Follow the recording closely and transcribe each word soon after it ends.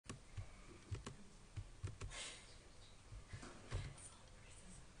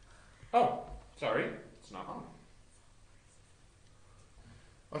Oh, sorry, it's not on.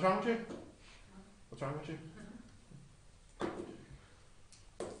 What's wrong with you? What's wrong with you?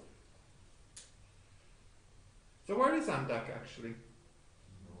 So where is Andak actually?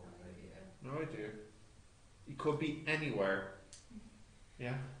 No idea. He could be anywhere.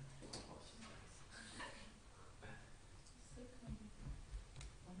 Yeah.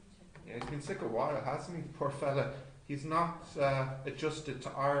 Yeah, he's been sick a while, hasn't he? Poor fella. He's not adjusted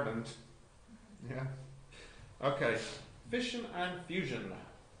to Ireland. Yeah. Okay. Fission and fusion.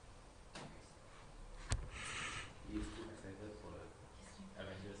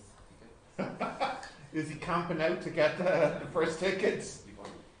 Is he camping out to get the first tickets?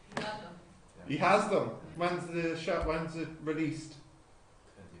 He has them. When's the shot? When's it released?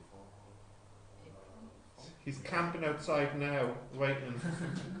 He's camping outside now, waiting.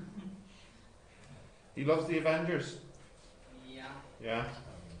 He loves the Avengers. Yeah. Yeah.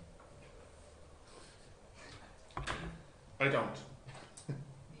 I don't.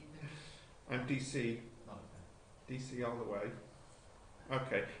 I'm DC. DC all the way.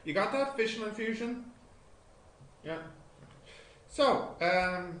 Okay. You got that? Fission and fusion? Yeah. So,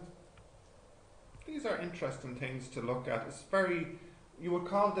 these are interesting things to look at. It's very, you would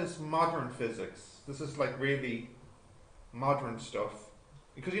call this modern physics. This is like really modern stuff.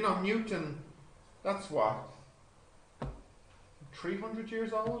 Because, you know, Newton, that's what? 300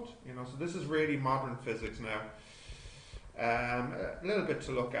 years old? You know, so this is really modern physics now. A little bit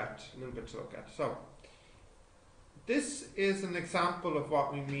to look at. So, this is an example of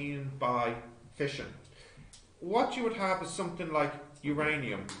what we mean by fission. What you would have is something like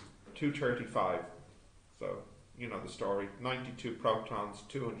uranium 235. So, you know the story. 92 protons,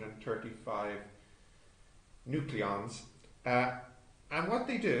 235 nucleons. And what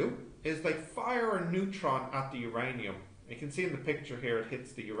they do is they fire a neutron at the uranium. You can see in the picture here it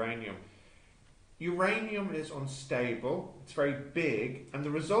hits the uranium. Uranium is unstable, it's very big, and the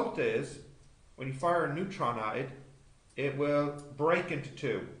result is, when you fire a neutron at it, it will break into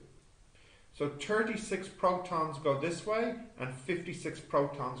two. So 36 protons go this way, and 56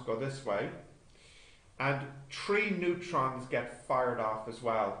 protons go this way. And 3 neutrons get fired off as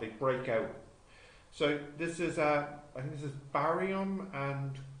well, they break out. So this is, I think this is barium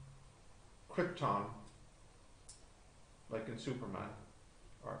and krypton, like in Superman.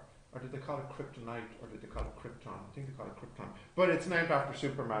 Or did they call it kryptonite, or did they call it krypton? I think they call it krypton. But it's named after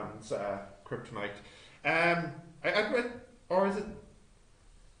Superman's kryptonite. Or is it?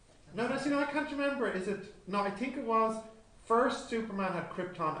 No, I can't remember. Is it? No, I think it was. First Superman had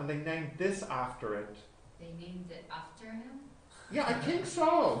krypton, and they named this after it. They named it after him? Yeah, I think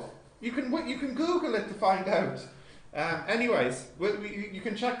so. You can Google it to find out. Anyways, you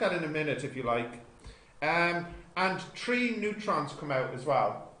can check that in a minute if you like. And 3 neutrons come out as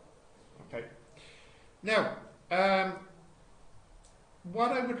well. Okay. Now,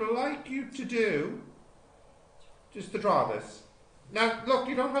 what I would like you to do, just to draw this. Now, look,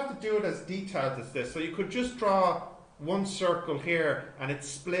 you don't have to do it as detailed as this. So you could just draw one circle here, and it's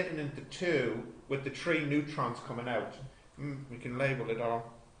splitting into 2 with the 3 neutrons coming out. We can label it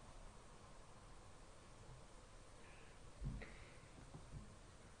all.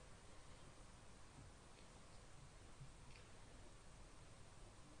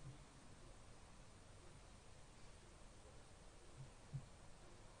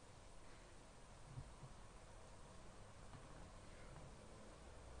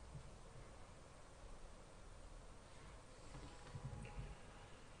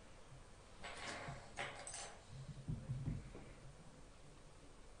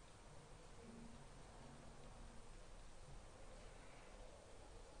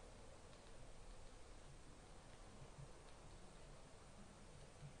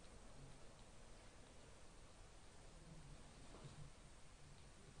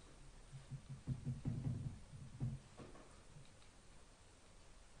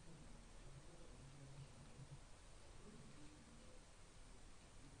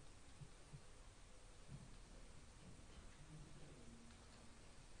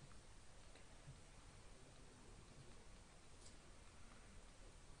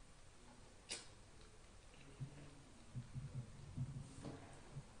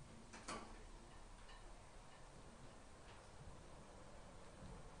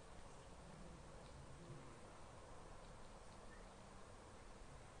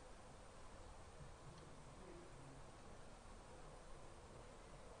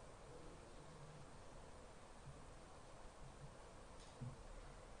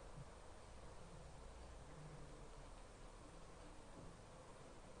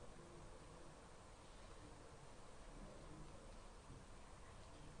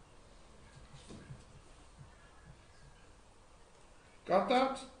 Got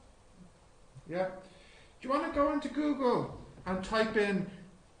that? Yeah. Do you want to go into Google and type in,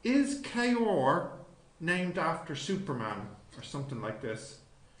 is Kaor named after Superman? Or something like this.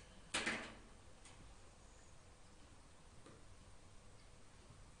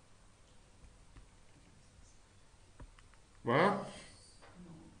 Well,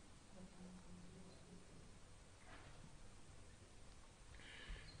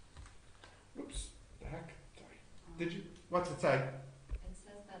 whoops, the heck? Sorry. Did you? What's it say? It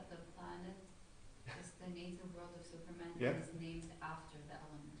says that the planet is the native world of Superman Yeah. and is named after the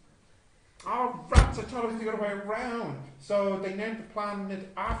element. Oh, rats! I thought it was the other way around. So they named the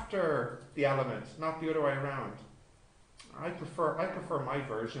planet after the element, not the other way around. I prefer my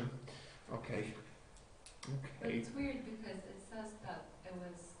version. Okay. But Okay. it's weird because it says that it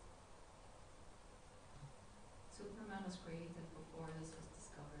was Superman was created before this was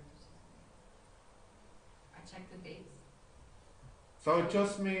discovered or something. I checked the dates. So it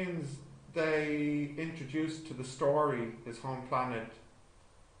just means they introduced to the story his home planet.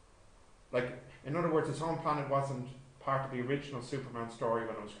 Like, in other words, his home planet wasn't part of the original Superman story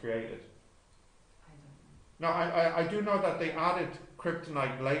when it was created. I don't know. No, I do know that they added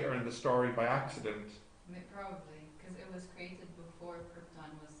kryptonite later in the story by accident. Probably, because it was created before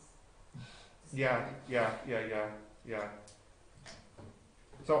Krypton was Yeah, discovered. yeah.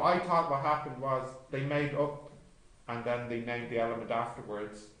 So I thought what happened was they made up and then they named the element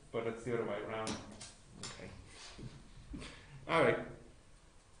afterwards, but it's the other way around. Okay. Alright.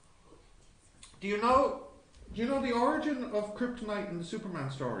 Do you know the origin of kryptonite in the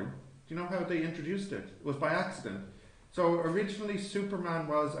Superman story? Do you know how they introduced it? It was by accident. So originally Superman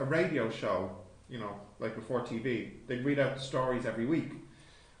was a radio show, like before TV. They'd read out the stories every week.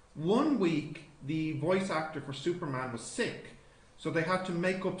 One week, the voice actor for Superman was sick, so they had to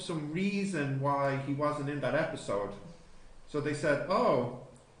make up some reason why he wasn't in that episode. So they said, oh,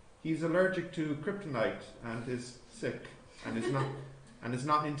 he's allergic to kryptonite and is sick and is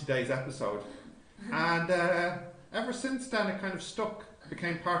not in today's episode. And ever since then, it kind of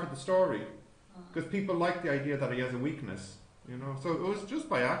became part of the story, because people like the idea that he has a weakness, So it was just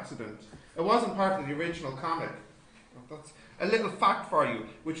by accident. It wasn't part of the original comic. That's a little fact for you,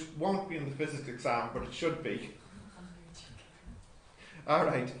 which won't be in the physics exam, but it should be. All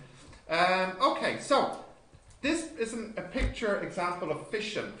right. Okay, so this is a picture example of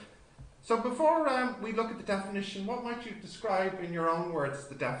fission. So before we look at the definition, what might you describe in your own words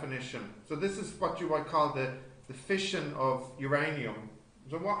the definition? So this is what you might call the fission of uranium.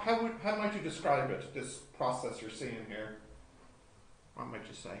 So how might you describe it, this process you're seeing here? What might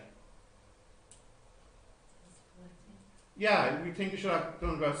you say? Splitting. Yeah, we think you should have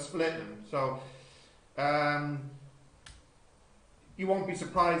done about splitting. So you won't be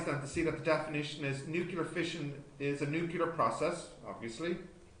surprised then to see that the definition is nuclear fission is a nuclear process, obviously.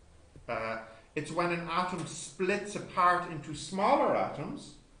 It's when an atom splits apart into smaller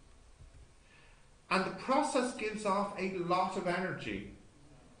atoms, and the process gives off a lot of energy.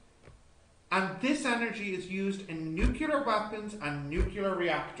 And this energy is used in nuclear weapons and nuclear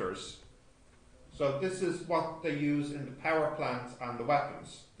reactors. So this is what they use in the power plants and the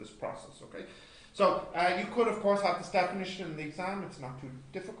weapons, this process, okay? So you could, of course, have this definition in the exam. It's not too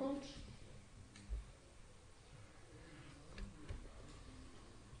difficult.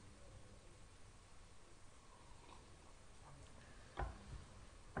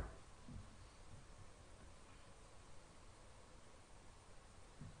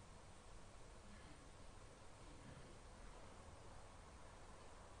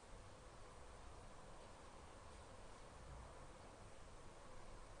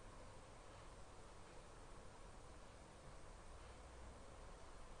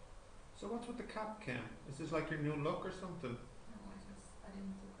 So what's with the cap, Kim? Is this like your new look or something? No, I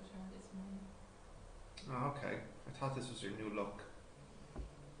didn't do Kushal this morning. Oh, okay. I thought this was your new look.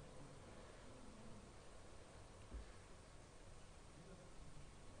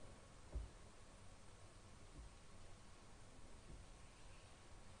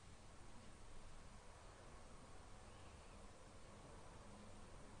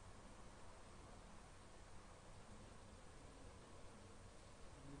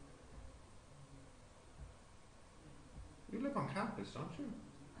 You live on campus, don't you?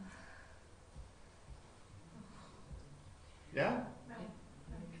 Yeah?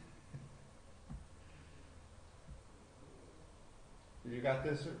 You got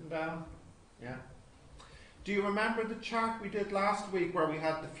this written down? Yeah. Do you remember the chart we did last week where we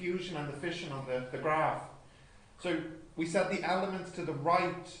had the fusion and the fission on the graph? So we said the elements to the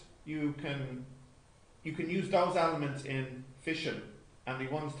right, you can use those elements in fission, and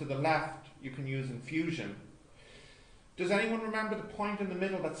the ones to the left you can use in fusion. Does anyone remember the point in the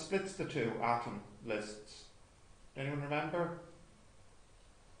middle that splits the two atom lists? Anyone remember?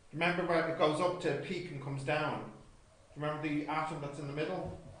 Remember where it goes up to a peak and comes down? Do you remember the atom that's in the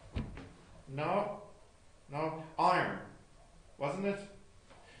middle? No? No? Iron, wasn't it?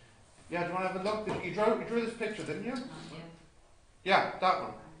 Yeah, do you want to have a look? You drew this picture, didn't you? Yeah, that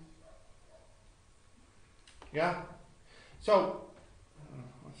one. Yeah? So,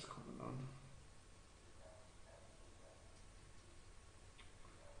 what's going on?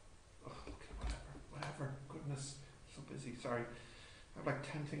 Oh, okay, whatever. Goodness, so busy, sorry. I have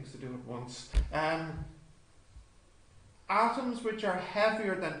like 10 things to do at once. Atoms which are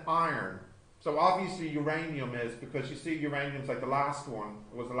heavier than iron. So obviously uranium is, because you see uranium's like the last one,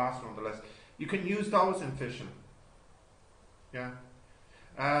 it was the last one on the list. You can use those in fission. Yeah.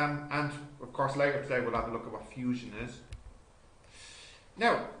 And of course later today we'll have a look at what fusion is.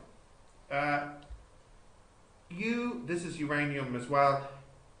 Now, this is uranium as well.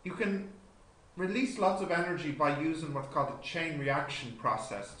 You can release lots of energy by using what's called a chain reaction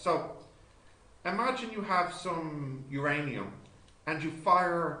process. So imagine you have some uranium and you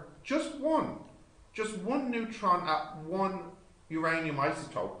fire just one neutron at one uranium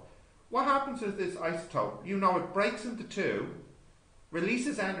isotope. What happens is this isotope, it breaks into two,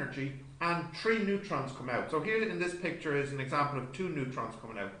 releases energy, and 3 neutrons come out. So here in this picture is an example of 2 neutrons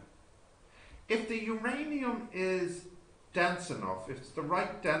coming out. If the uranium is dense enough, if it's the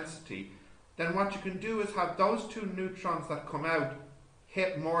right density, then what you can do is have those 2 neutrons that come out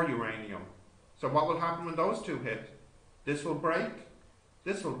hit more uranium. So what will happen when those two hit? This will break,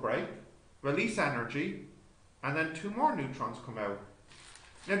 release energy, and then 2 more neutrons come out.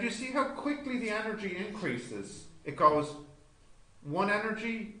 Now do you see how quickly the energy increases? It goes 1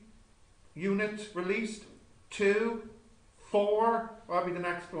 energy unit released, 2, 4, what will be the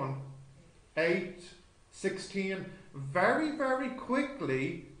next one? 8, 16. Very, very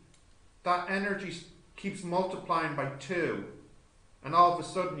quickly that energy keeps multiplying by 2. And all of a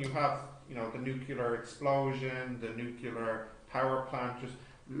sudden you have, the nuclear explosion, the nuclear power plant, just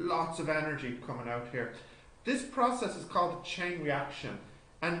lots of energy coming out here. This process is called a chain reaction,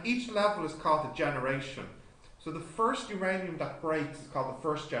 and each level is called a generation. So the first uranium that breaks is called the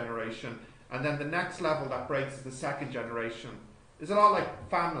first generation, and then the next level that breaks is the second generation. It's a lot like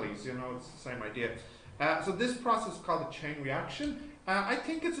families, it's the same idea. So this process is called a chain reaction. I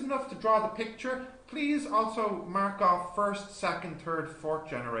think it's enough to draw the picture. Please also mark off first, second, third, fourth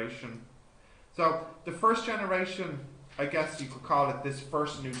generation. So the first generation, I guess you could call it this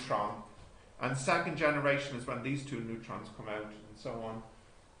first neutron, and second generation is when these 2 neutrons come out, and so on.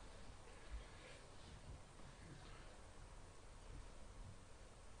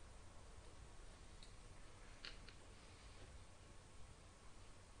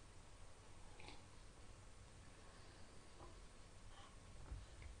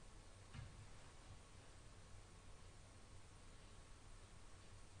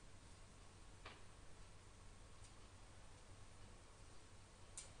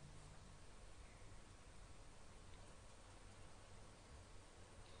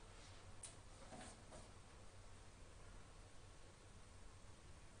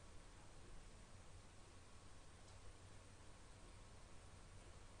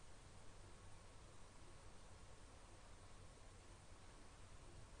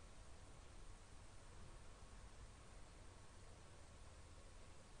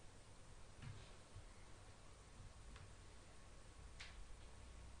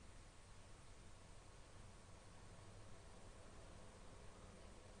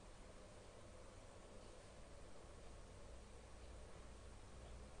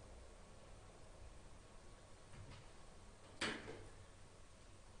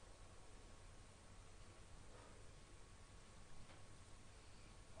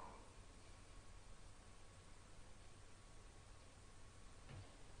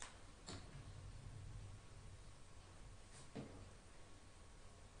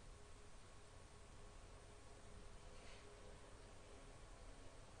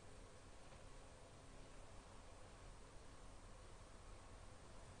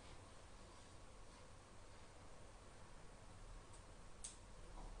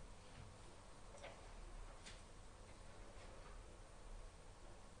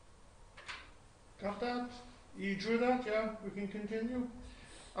 Got that? You drew that? Yeah, we can continue?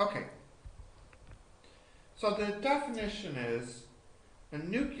 Okay. So the definition is, a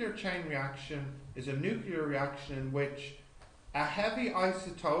nuclear chain reaction is a nuclear reaction in which a heavy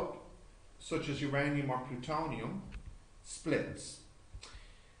isotope, such as uranium or plutonium, splits.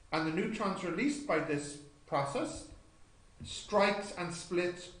 And the neutrons released by this process strikes and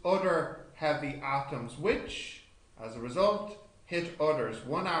splits other heavy atoms, which, As a result, hit others,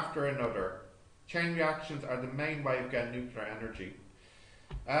 one after another. Chain reactions are the main way of getting nuclear energy.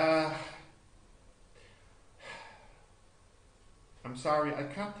 I'm sorry, I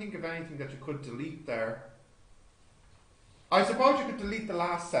can't think of anything that you could delete there. I suppose you could delete the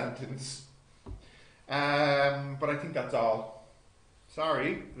last sentence. But I think that's all.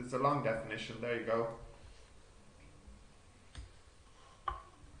 Sorry, it's a long definition. There you go.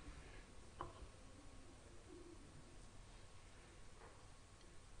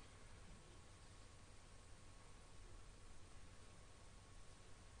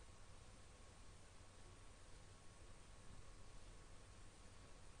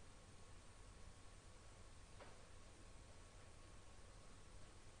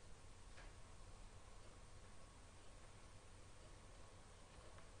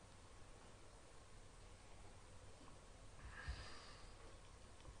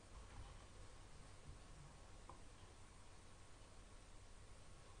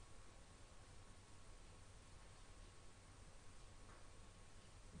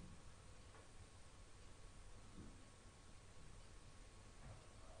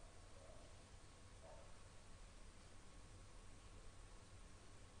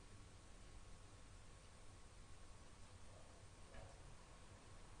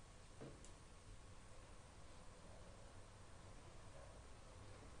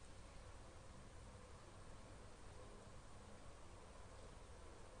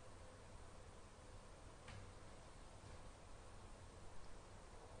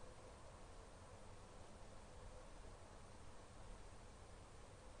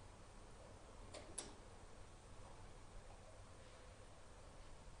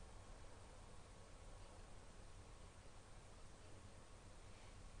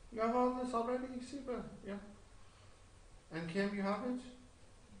 You have all this already, Siba? Yeah. And Kim, you have it?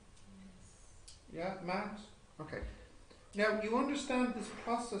 Yeah, Matt? Okay. Now, you understand this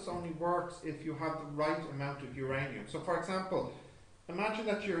process only works if you have the right amount of uranium. So, for example, imagine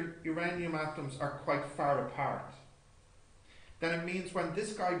that your uranium atoms are quite far apart. Then it means when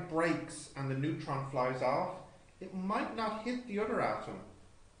this guy breaks and the neutron flies off, it might not hit the other atom.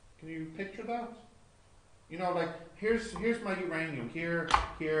 Can you picture that? You know, like, here's my uranium, here,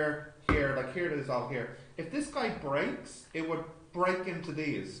 like here it is all here. If this guy breaks, it would break into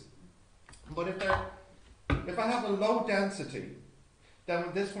these. But if I have a low density, then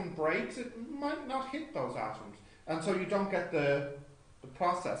when this one breaks, it might not hit those atoms. And so you don't get the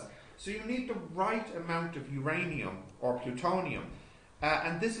process. So you need the right amount of uranium or plutonium.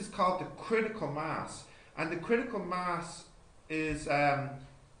 And this is called the critical mass. And the critical mass is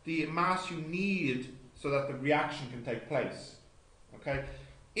the mass you need so that the reaction can take place. Okay?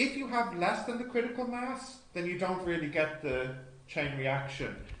 If you have less than the critical mass, then you don't really get the chain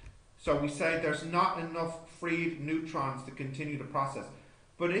reaction. So we say there's not enough freed neutrons to continue the process.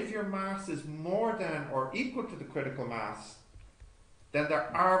 But if your mass is more than or equal to the critical mass, then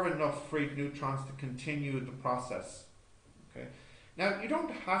there are enough freed neutrons to continue the process. Okay? Now, you don't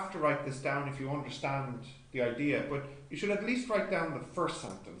have to write this down if you understand the idea, but you should at least write down the first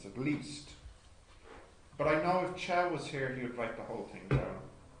sentence, at least. But I know if Chow was here, he would write the whole thing down.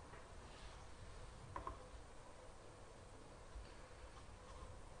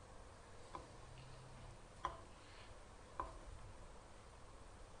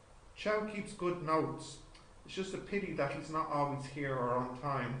 Chow keeps good notes. It's just a pity that he's not always here or on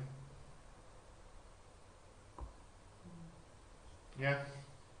time. Yeah?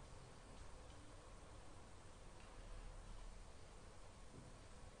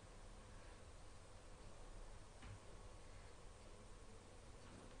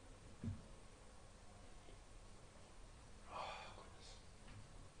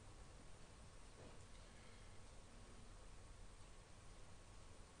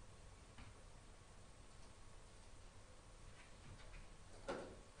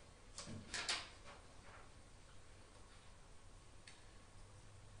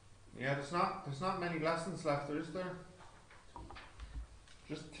 Yeah, there's not many lessons left, is there?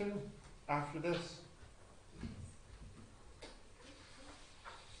 Just 2 after this.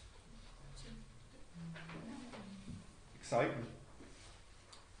 Exciting.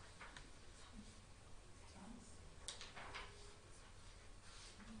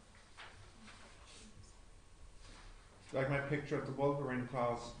 Like my picture of the Wolverine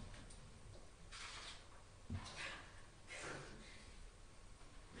claws.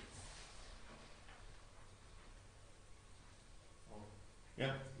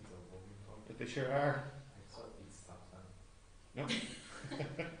 Yeah. But they sure are. No.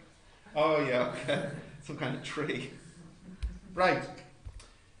 Oh yeah, okay. Some kind of tree. Right.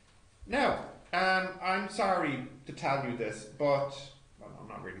 Now, I'm sorry to tell you this, but well, I'm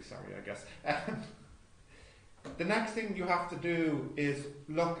not really sorry, I guess. The next thing you have to do is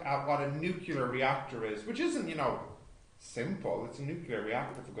look at what a nuclear reactor is, which isn't, simple. It's a nuclear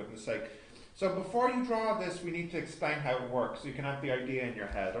reactor, for goodness sake. So before you draw this, we need to explain how it works so you can have the idea in your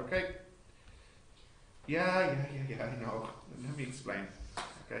head, okay? Yeah, I know. Let me explain.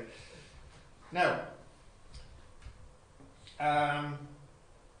 Okay. Now,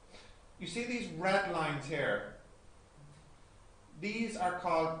 you see these red lines here? These are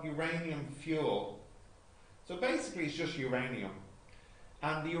called uranium fuel. So basically it's just uranium.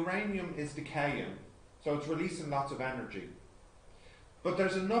 And the uranium is decaying. So it's releasing lots of energy. But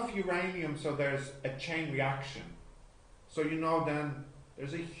there's enough uranium so there's a chain reaction. So then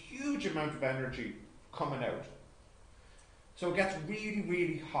there's a huge amount of energy coming out. So it gets really,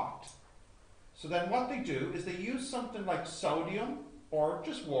 really hot. So then what they do is they use something like sodium or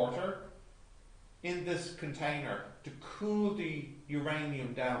just water in this container to cool the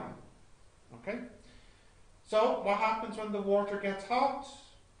uranium down. Okay? So what happens when the water gets hot?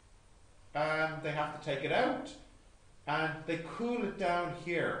 They have to take it out and they cool it down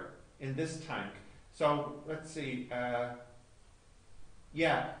here in this tank. So let's see,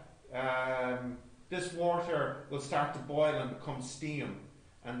 this water will start to boil and become steam,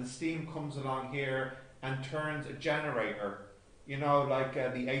 and the steam comes along here and turns a generator, like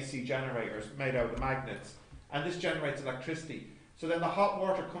the AC generators made out of magnets, and this generates electricity. So then the hot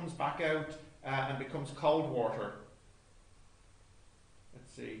water comes back out and becomes cold water.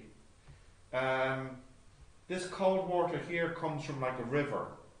 Let's see. This cold water here comes from like a river,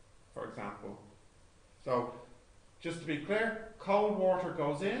 for example. So, just to be clear, cold water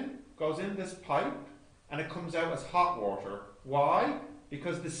goes in this pipe, and it comes out as hot water. Why?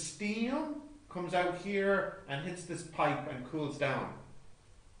 Because the steam comes out here and hits this pipe and cools down.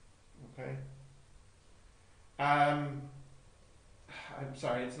 Okay? I'm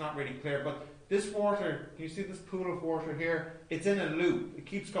sorry, it's not really clear, but this water, can you see this pool of water here? It's in a loop. It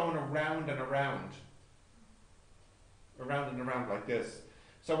keeps going around and around. Around and around like this.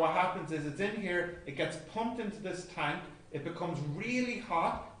 So what happens is it's in here, it gets pumped into this tank, it becomes really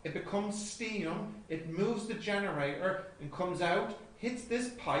hot, it becomes steam, it moves the generator and comes out, hits this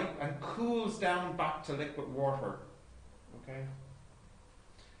pipe and cools down back to liquid water. Okay?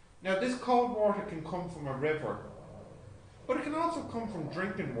 Now this cold water can come from a river, but it can also come from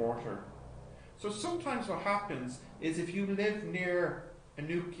drinking water. So sometimes what happens is if you live near a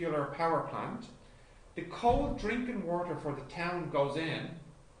nuclear power plant, the cold drinking water for the town goes in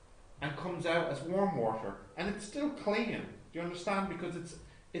and comes out as warm water, and it's still clean. Do you understand? Because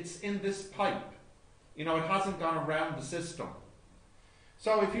it's in this pipe. It hasn't gone around the system.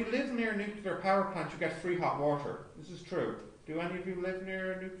 So if you live near a nuclear power plant, you get free hot water. This is true. Do any of you live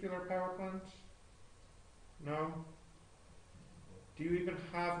near a nuclear power plant? No? Do you even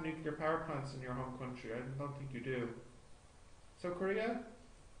have nuclear power plants in your home country? I don't think you do. So Korea?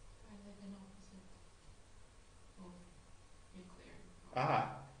 I live in opposite of nuclear.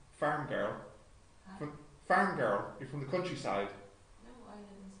 Ah, farm girl. Huh? Farm girl. You're from the countryside. No, I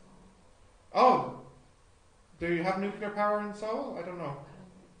live in Seoul. Oh! Do you have nuclear power in Seoul? I don't know. I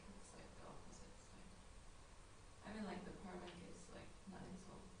don't think it's like the opposite side. I mean, like the power bank is like not in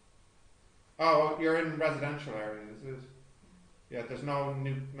Seoul. Oh, you're in residential areas, is it? Yeah, there's no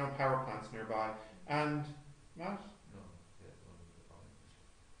power plants nearby. And Matt?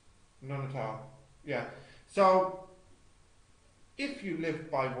 None at all. Yeah. So if you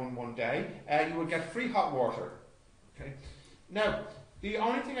lived by one day, you would get free hot water. Okay. Now, the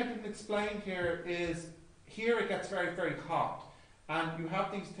only thing I didn't explain here is here it gets very, very hot, and you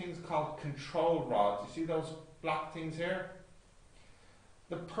have these things called control rods. You see those black things here?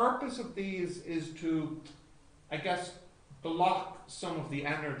 The purpose of these is to, I guess, block some of the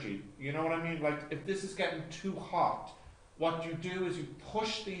energy. You know what I mean? Like if this is getting too hot, what you do is you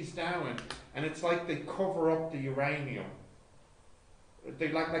push these down, and it's like they cover up the uranium. They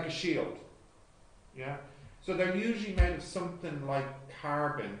like a shield. Yeah. So they're usually made of something like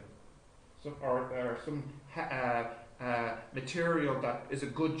carbon, or some material that is a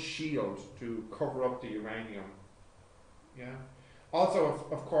good shield to cover up the uranium. Yeah. Also,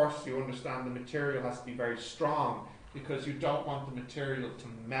 of course, you understand the material has to be very strong because you don't want the material to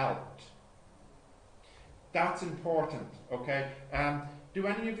melt. That's important, okay? Do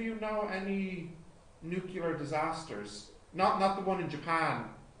any of you know any nuclear disasters? Not the one in Japan,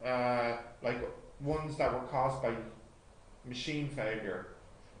 like ones that were caused by machine failure.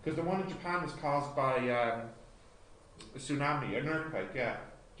 Because the one in Japan was caused by a tsunami, an earthquake, yeah.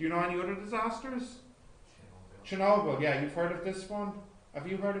 Do you know any other disasters? Chernobyl, yeah, you've heard of this one? Have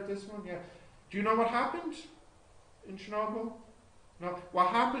you heard of this one? Yeah. Do you know what happened in Chernobyl? No. What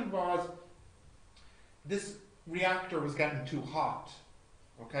happened was this reactor was getting too hot,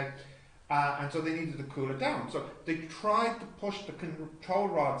 okay? And so they needed to cool it down. So they tried to push the control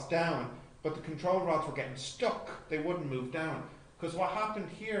rods down, but the control rods were getting stuck. They wouldn't move down. Because what happened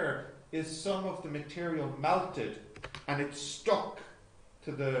here is some of the material melted and it stuck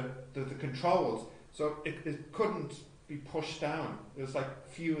to the controls. So it couldn't be pushed down. It was like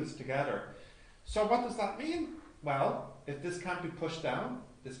fused together. So what does that mean? Well, if this can't be pushed down,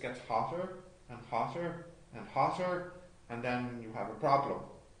 this gets hotter and hotter and hotter, and then you have a problem.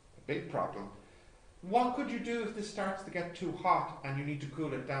 Big problem. What could you do if this starts to get too hot and you need to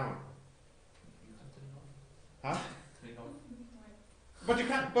cool it down? You can't turn it off. Huh? Turn it off. But you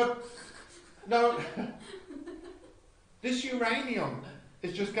can't, but, no, this uranium,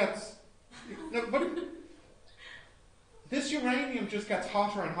 it just gets, no, but this uranium just gets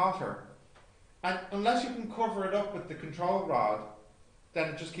hotter and hotter. And unless you can cover it up with the control rod, then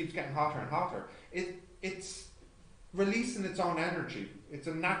it just keeps getting hotter and hotter. It's releasing its own energy. It's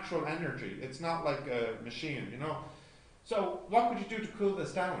a natural energy. It's not like a machine, you know. So what could you do to cool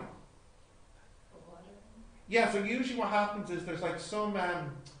this down? Water. Yeah, so usually what happens is there's like some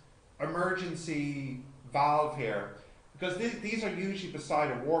emergency valve here, because these are usually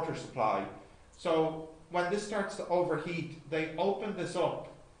beside a water supply. So when this starts to overheat, they open this up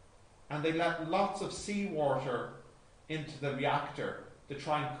and they let lots of seawater into the reactor to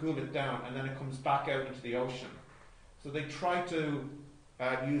try and cool it down, and then it comes back out into the ocean. So they try to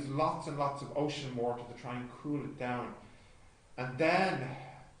use lots and lots of ocean water to try and cool it down. And then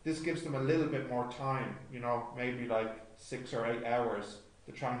this gives them a little bit more time, you know, maybe like 6 or 8 hours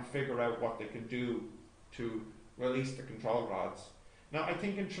to try and figure out what they can do to release the control rods. Now, I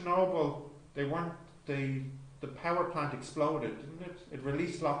think in Chernobyl, the power plant exploded, didn't it? It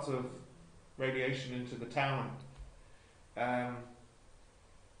released lots of radiation into the town.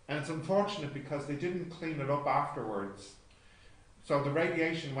 And it's unfortunate because they didn't clean it up afterwards. So the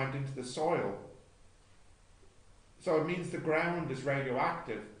radiation went into the soil. So it means the ground is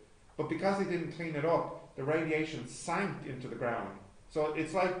radioactive. But because they didn't clean it up, the radiation sank into the ground. So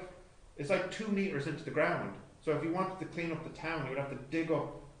it's like 2 meters into the ground. So if you wanted to clean up the town, you would have to dig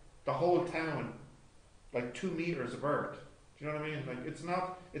up the whole town, like 2 meters of earth. Do you know what I mean? Like it's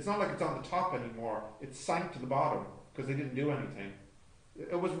not like it's on the top anymore. It sank to the bottom because they didn't do anything.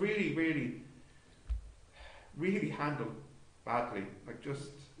 It was really, really, really handled badly. Like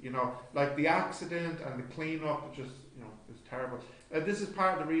just, you know, like the accident and the cleanup, it just, you know, it was terrible. This is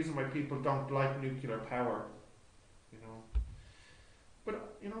part of the reason why people don't like nuclear power, you know.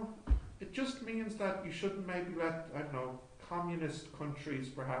 But, you know, it just means that you shouldn't maybe let, I don't know, communist countries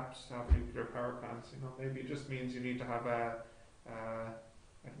perhaps have nuclear power plants, you know. Maybe it just means you need to have I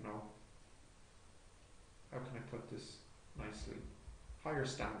don't know, how can I put this nicely? Higher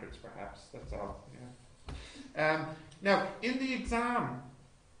standards, perhaps. That's all. Yeah. Now, in the exam,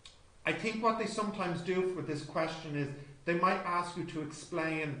 I think what they sometimes do for this question is they might ask you to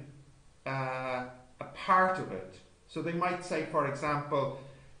explain a part of it. So they might say, for example,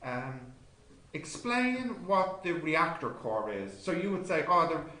 explain what the reactor core is. So you would say,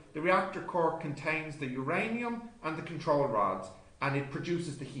 oh, the reactor core contains the uranium and the control rods, and it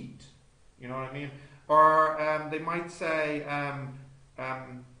produces the heat. You know what I mean? Or they might say,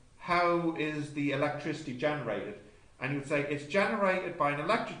 how is the electricity generated? And you would say it's generated by an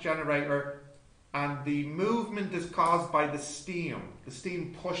electric generator, and the movement is caused by the steam. The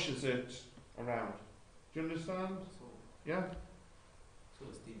steam pushes it around. Do you understand? So, Yeah? so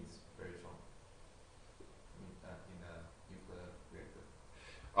the steam is very strong in a nuclear reactor.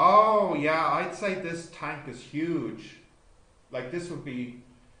 Oh, yeah, I'd say this tank is huge. Like this would be,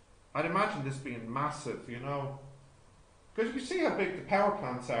 I'd imagine this being massive, you know. Because you see how big the power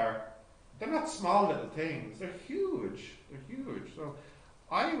plants are. They're not small little things. They're huge. They're huge. So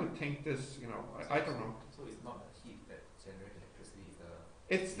I would think this, you know, I don't know. So it's not the heat that generates electricity.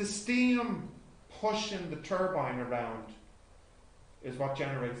 It's the steam pushing the turbine around is what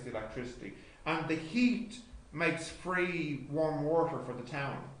generates the electricity. And the heat makes free warm water for the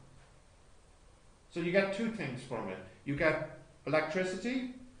town. So you get 2 things from it. You get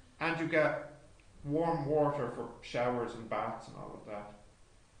electricity and you get warm water for showers and baths and all of that.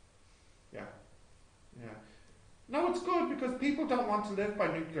 Yeah. Yeah. No, it's good because people don't want to live by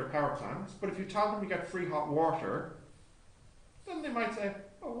nuclear power plants, but if you tell them you get free hot water, then they might say,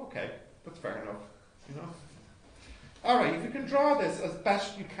 oh, okay, that's fair enough, you know. Alright, if you can draw this as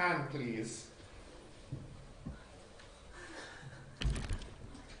best you can, please.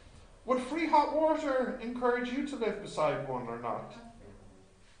 Would free hot water encourage you to live beside one or not?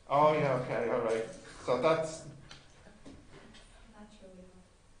 Oh yeah, okay, alright. So that's, Naturally.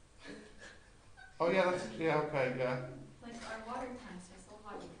 oh yeah, that's, yeah, okay, yeah. Like our water tanks are so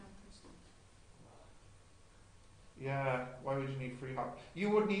hot you can't touch them. Yeah, why would you need free hot?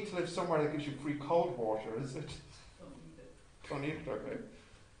 You would need to live somewhere that gives you free cold water, is it? Don't need it. Don't need it, okay.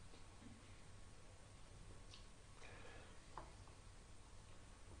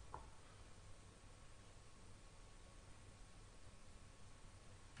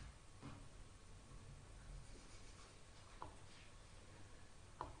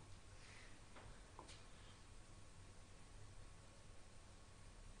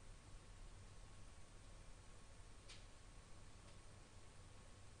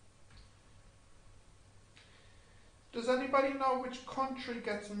 Does anybody know which country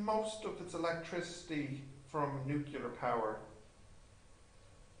gets most of its electricity from nuclear power?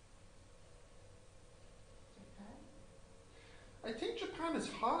 Japan? I think Japan is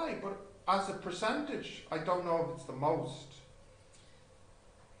high, but as a percentage, I don't know if it's the most.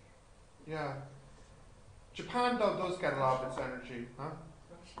 Yeah. Japan, though, does get a lot of its energy, huh?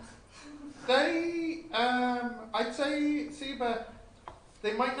 Russia. They, I'd say, Siba,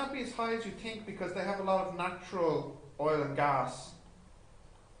 they might not be as high as you think because they have a lot of natural oil and gas.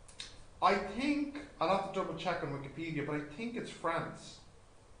 I think, I'll have to double check on Wikipedia, but I think it's France.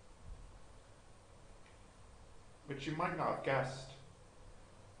 Which you might not have guessed.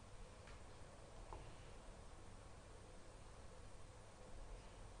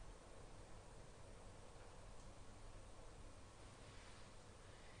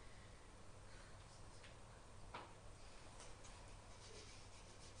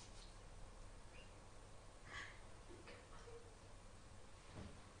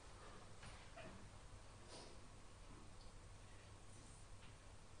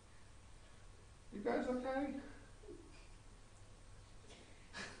 You guys okay?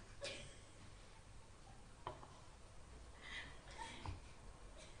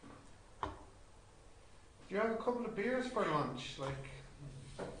 Do you have a couple of beers for lunch? Like,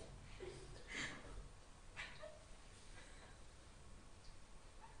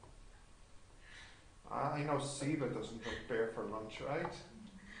 I know Siba doesn't drink beer for lunch, right?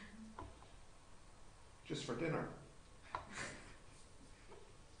 Just for dinner.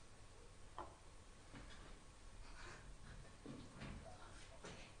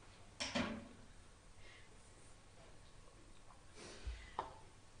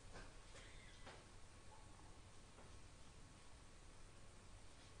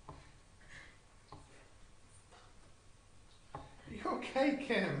 You okay,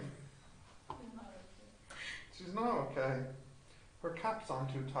 Kim? It's not okay. She's not okay. Her cap's on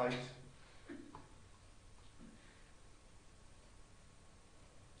too tight.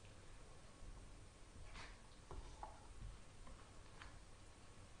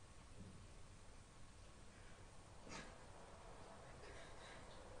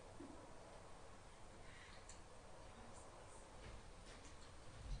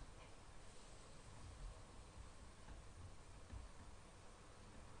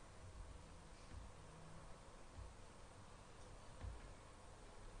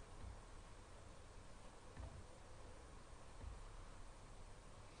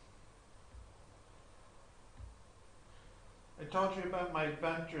 I told you about my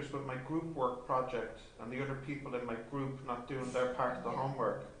adventures with my group work project and the other people in my group not doing their part of the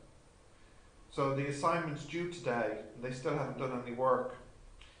homework. So the assignment's due today and they still haven't done any work.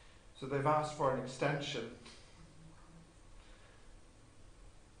 So they've asked for an extension.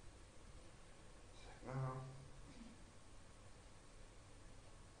 Oh.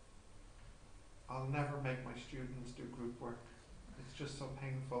 I'll never make my students do group work. It's just so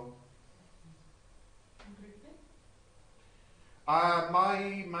painful.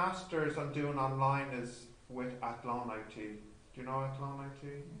 My master's I'm doing online is with Athlon IT. Do you know Athlon IT?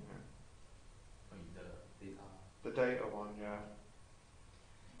 Yeah. I mean, the data. The data one, yeah.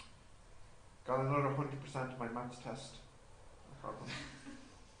 Got another 100% of my maths test. No problem.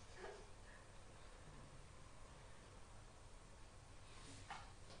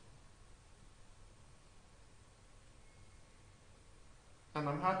 And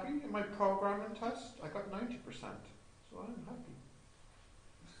I'm happy in my programming test. I got 90%, so I'm happy.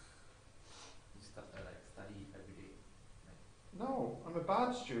 You like study every day. Like, No, I'm a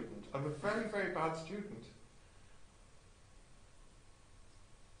bad student. I'm a very, very bad student.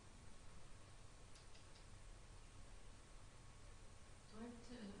 Do I have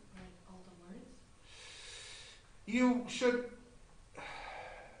to write all the words? You should.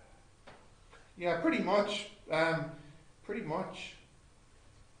 Yeah, pretty much. Pretty much.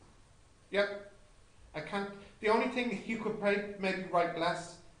 Yep. I can't. The only thing you could maybe write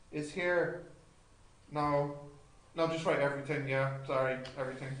less is here. No, no, just write everything. Yeah, sorry,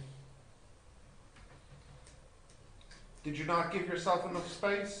 everything. Did you not give yourself enough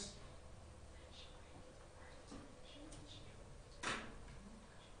space?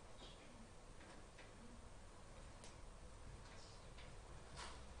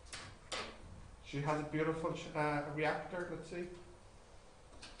 She has a beautiful reactor. Let's see.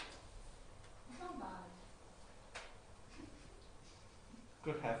 It's not bad.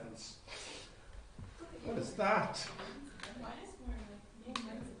 Good heavens. What is that? Mine is more like, yeah,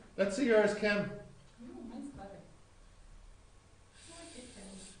 mine's, Let's see yours, Kim. no, mine's better. More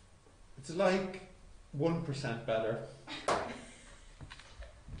different. It's like 1% better.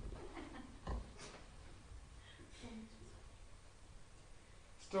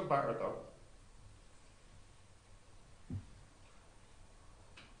 Still better though.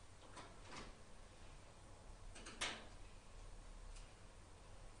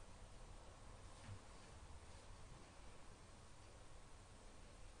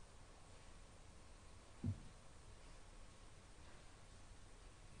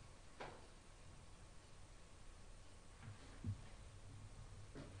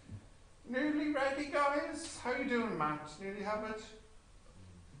 Nearly ready, guys. How you doing, Matt? Nearly have it?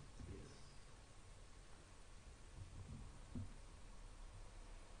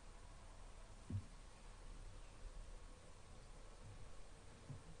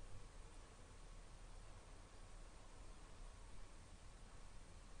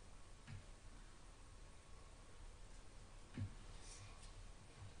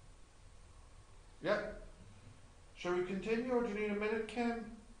 Yes. Yeah. Shall we continue, or do you need a minute, Kim?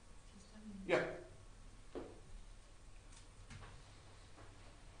 Just a minute. Yeah.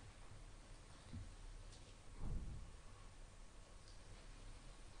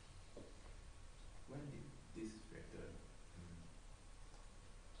 When did this reactor?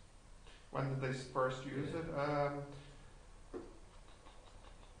 When did they first use it?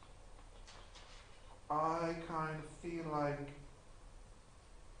 I kind of feel like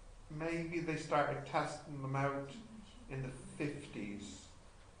maybe they started testing them out in the 50s,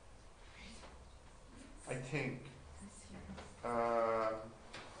 I think. And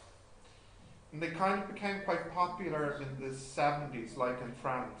they kind of became quite popular in the 70s, like in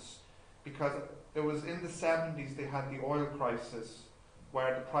France, because it was in the 70s they had the oil crisis,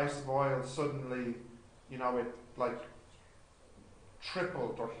 where the price of oil suddenly, you know, it like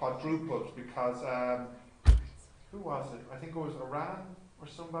tripled or quadrupled because who was it? I think it was Iran or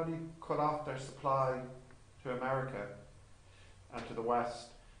somebody cut off their supply to America and to the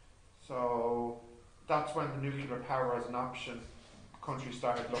West. So that's when the nuclear power as an option, countries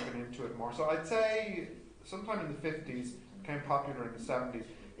started looking into it more. So I'd say sometime in the 50s, became popular in the 70s.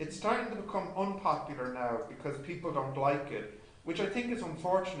 It's starting to become unpopular now because people don't like it, which I think is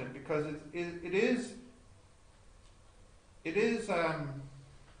unfortunate because it is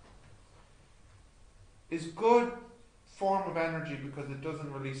good form of energy because it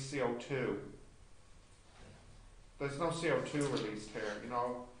doesn't release CO2. There's no CO2 released here, you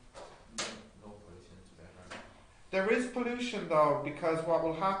know. No pollution to the environment. There is pollution though, because what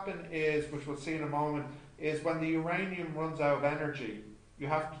will happen is, which we'll see in a moment, is when the uranium runs out of energy, you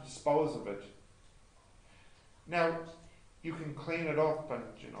have to dispose of it. Now, you can clean it up and,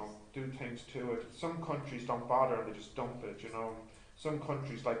 you know, do things to it. Some countries don't bother, they just dump it, you know. Some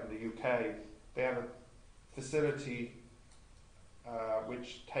countries, like in the UK, they have a facility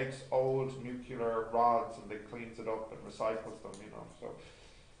which takes old nuclear rods and they cleans it up and recycles them, you know. So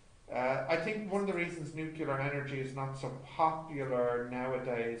I think one of the reasons nuclear energy is not so popular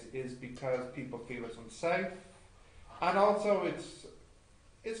nowadays is because people feel it's unsafe, and also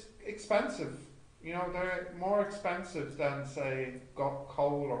it's expensive. You know, they're more expensive than, say,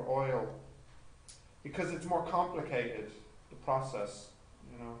 coal or oil, because it's more complicated, the process,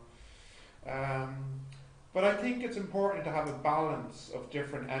 you know. But I think it's important to have a balance of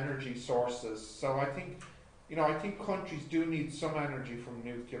different energy sources. So I think, you know, I think countries do need some energy from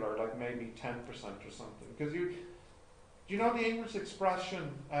nuclear, like maybe 10% or something. Because do you know the English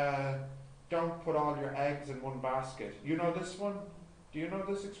expression, don't put all your eggs in one basket? You know this one? Do you know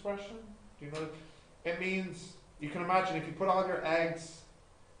this expression? Do you know it? It means, you can imagine if you put all your eggs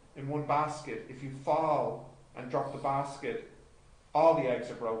in one basket, if you fall and drop the basket, all the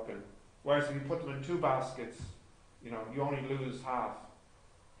eggs are broken. Whereas if you put them in two baskets, you know, you only lose half.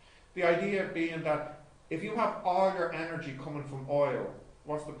 The idea being that if you have all your energy coming from oil,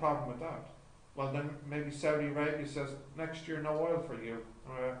 what's the problem with that? Well, then maybe Saudi Arabia says, next year no oil for you.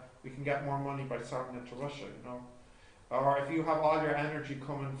 We can get more money by selling it to Russia, you know. Or if you have all your energy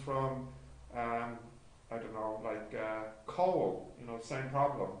coming from I don't know, like coal, you know, same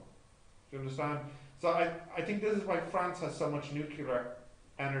problem. Do you understand? So I think this is why France has so much nuclear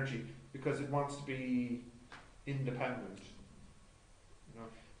energy, because it wants to be independent. You know,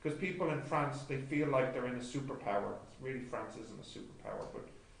 because people in France, they feel like they're in a superpower. Really, France isn't a superpower, but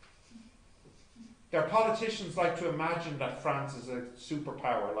their politicians like to imagine that France is a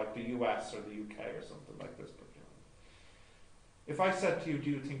superpower, like the US or the UK or something like this. But you know, if I said to you,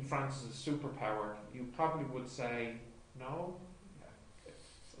 "Do you think France is a superpower?" you probably would say no. Yeah.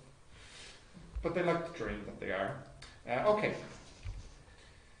 But they like to dream that they are. Okay.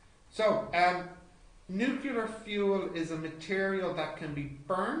 So, nuclear fuel is a material that can be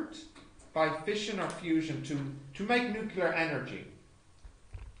burnt by fission or fusion to make nuclear energy.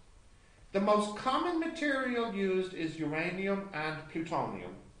 The most common material used is uranium and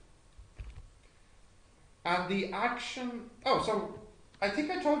plutonium. And the action... Oh, so I think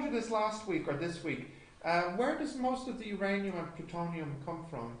I told you this last week or this week. Where does most of the uranium and plutonium come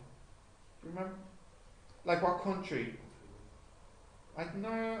from? Do you remember? Like what country? I think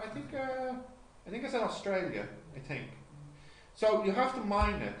I said Australia, I think. So you have to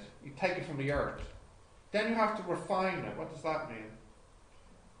mine it. You take it from the earth. Then you have to refine it. What does that mean?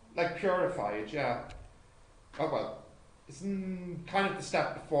 Like purify it, yeah. Oh well, it's kind of the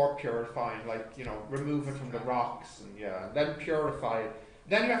step before purifying, like, you know, remove it from the rocks and yeah, then purify it.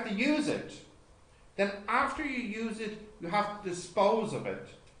 Then you have to use it. Then after you use it, you have to dispose of it,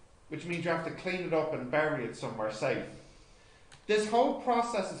 which means you have to clean it up and bury it somewhere safe. This whole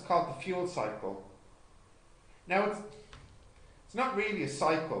process is called the fuel cycle. Now it's not really a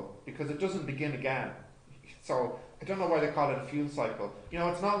cycle because it doesn't begin again. So I don't know why they call it a fuel cycle. You know,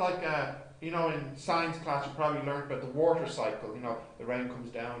 it's not like, you know, in science class you probably learned about the water cycle. You know, the rain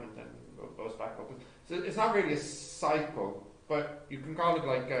comes down and then goes back up. So it's not really a cycle, but you can call it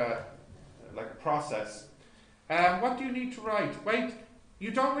like a process. What do you need to write? Wait,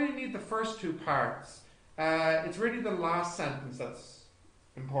 you don't really need the first two parts. It's really the last sentence that's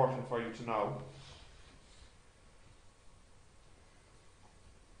important for you to know.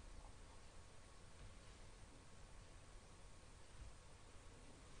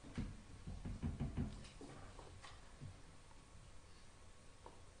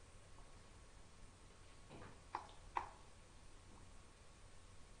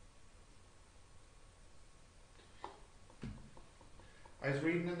 I was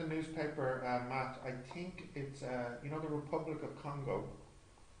reading in the newspaper, Matt, I think it's, you know, the Republic of Congo.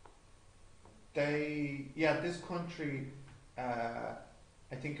 This country, I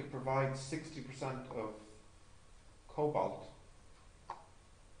think it provides 60% of cobalt.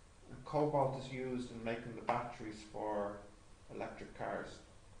 And cobalt is used in making the batteries for electric cars.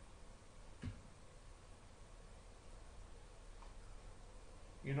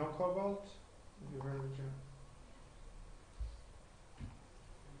 You know cobalt? Have you heard of it?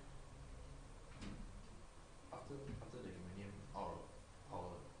 After the uranium or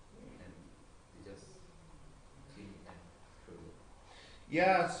power, and they just clean and produce.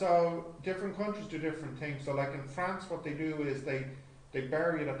 Yeah, so different countries do different things. So like in France, what they do is they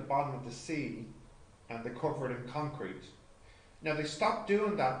bury it at the bottom of the sea and they cover it in concrete. Now they stopped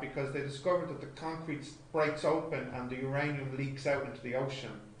doing that because they discovered that the concrete breaks open and the uranium leaks out into the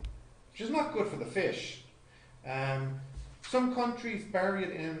ocean, which is not good for the fish. Some countries bury it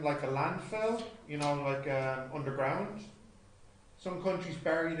in like a landfill, you know, like underground. Some countries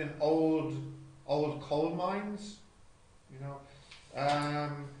bury it in old coal mines, you know.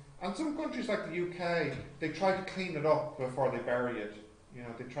 And some countries like the UK, they try to clean it up before they bury it. You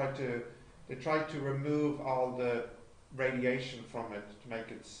know, they try to remove all the radiation from it to make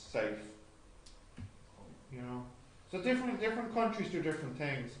it safe. You know, so different countries do different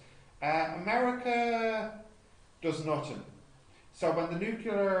things. America does nothing. So when the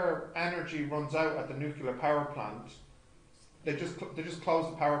nuclear energy runs out at the nuclear power plant, they just close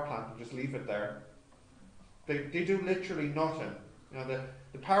the power plant and just leave it there. They do literally nothing. You know,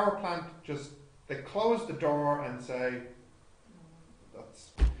 the power plant just, they close the door and say,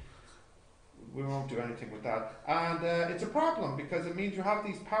 we won't do anything with that. And it's a problem because it means you have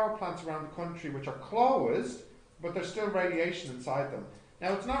these power plants around the country which are closed, but there's still radiation inside them.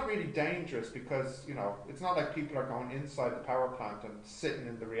 Now it's not really dangerous because, you know, it's not like people are going inside the power plant and sitting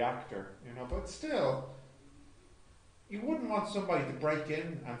in the reactor, you know, but still, you wouldn't want somebody to break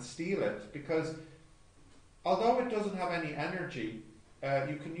in and steal it because although it doesn't have any energy,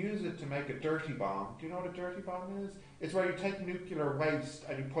 you can use it to make a dirty bomb. Do you know what a dirty bomb is? It's where you take nuclear waste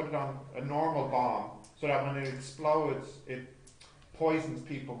and you put it on a normal bomb so that when it explodes, it poisons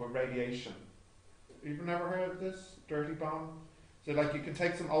people with radiation. You've never heard of this? Dirty bomb? So like you can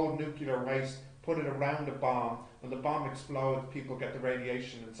take some old nuclear waste, put it around a bomb, when the bomb explodes, people get the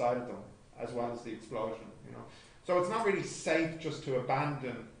radiation inside of them as well as the explosion, you know. So it's not really safe just to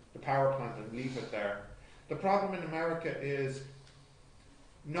abandon the power plant and leave it there. The problem in America is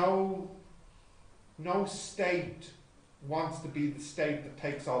no state wants to be the state that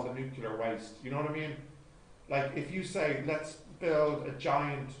takes all the nuclear waste. You know what I mean? Like if you say, let's build a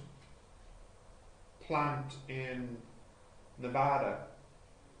giant plant in Nevada,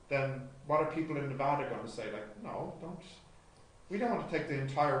 then what are people in Nevada going to say? Like, no, don't. We don't want to take the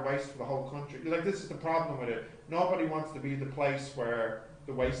entire waste for the whole country. Like, this is the problem with it. Nobody wants to be the place where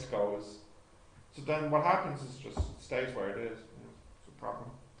the waste goes. So then what happens is just it stays where it is. You know, it's a problem.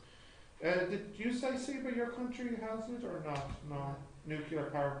 Did you say, Siba, your country has it or not? No. Nuclear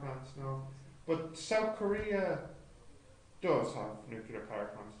power plants, no. But South Korea does have nuclear power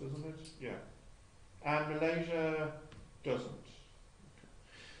plants, doesn't it? Yeah. And Malaysia doesn't. Okay.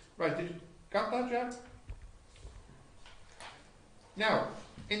 Right, did you got that, Jeff? Now,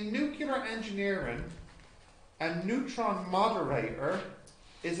 in nuclear engineering, a neutron moderator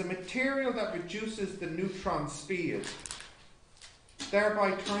is a material that reduces the neutron speed,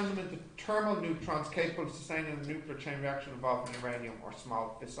 thereby turning them into thermal neutrons capable of sustaining a nuclear chain reaction involving uranium or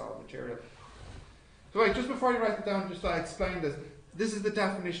small fissile material. So wait, just before you write it down, just so I explain this, this is the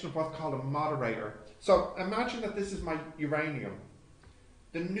definition of what's called a moderator. So imagine that this is my uranium.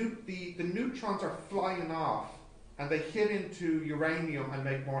 The neutrons are flying off and they hit into uranium and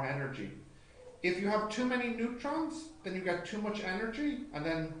make more energy. If you have too many neutrons, then you get too much energy and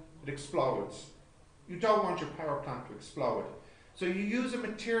then it explodes. You don't want your power plant to explode. So you use a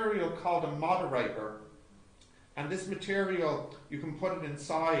material called a moderator, and this material, you can put it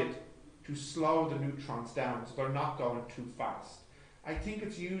inside to slow the neutrons down so they're not going too fast. I think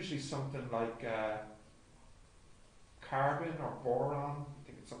it's usually something like carbon or boron. I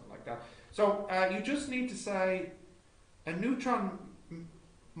think it's something like that. So you just need to say a neutron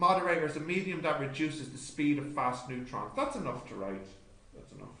moderator is a medium that reduces the speed of fast neutrons. That's enough to write.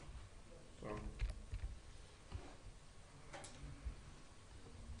 That's enough. So.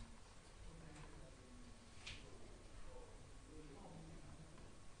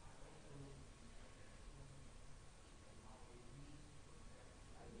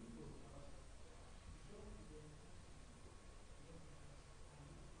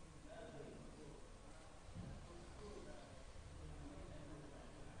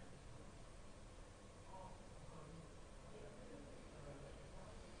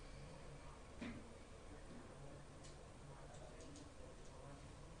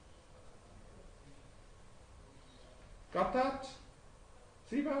 Got that?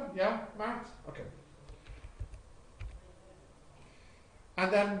 Siva? Yeah? Mark? Okay. And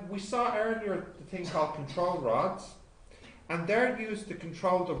then we saw earlier the thing called control rods, and they're used to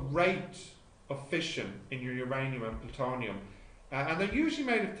control the rate of fission in your uranium and plutonium. And they're usually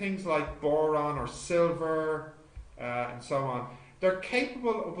made of things like boron or silver and so on. They're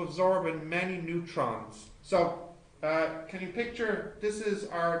capable of absorbing many neutrons. So can you picture, this is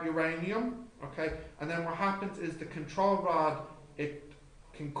our uranium, okay, and then what happens is the control rod, it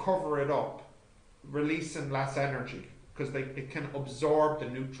can cover it up, releasing less energy because it can absorb the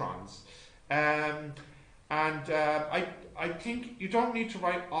neutrons. I think you don't need to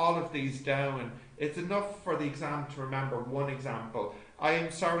write all of these down. It's enough for the exam to remember one example. I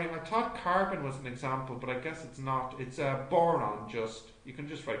am sorry, I thought carbon was an example, but I guess it's not. It's boron just. You can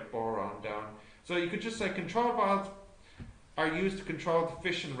just write boron down. So you could just say control rods are used to control the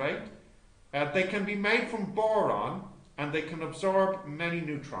fission rate. They can be made from boron and they can absorb many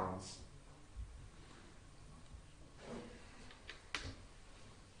neutrons.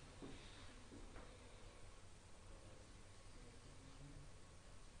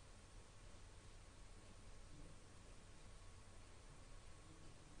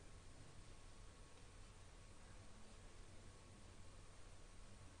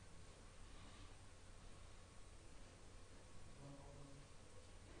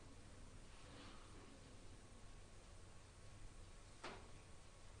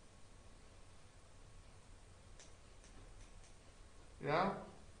 Yeah?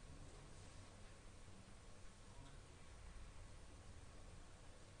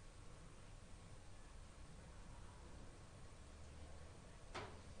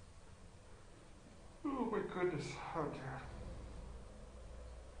 Oh my goodness, oh dear.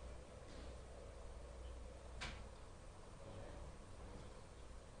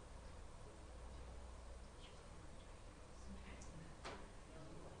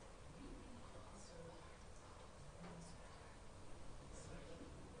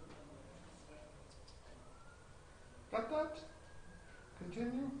 Got that?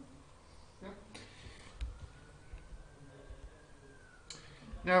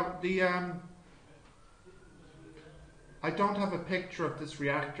 Now, I don't have a picture of this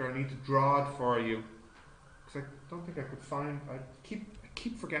reactor. I need to draw it for you because I don't think I could find. I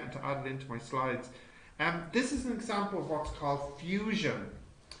keep forgetting to add it into my slides. This is an example of what's called fusion.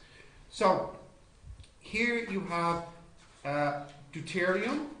 So here you have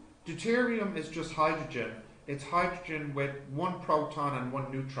deuterium. Deuterium is just hydrogen. It's hydrogen with one proton and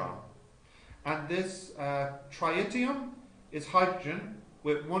one neutron. And this tritium is hydrogen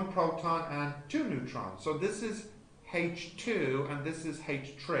with one proton and two neutrons. So this is H2 and this is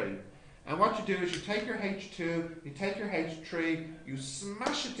H3. And what you do is you take your H2, you take your H3, you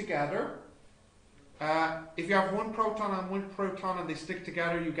smash it together. If you have one proton and they stick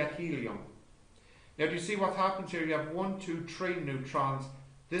together, you get helium. Now do you see what happens here? You have 1, 2, 3 neutrons.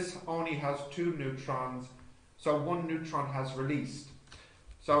 This only has 2 neutrons, so 1 neutron has released.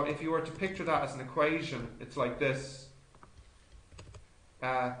 So if you were to picture that as an equation, it's like this.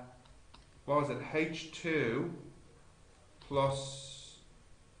 What was it? H2 plus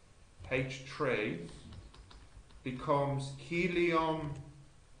H3 becomes helium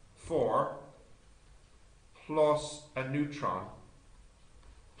 4 plus a neutron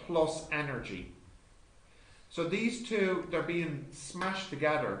plus energy. So these two, they're being smashed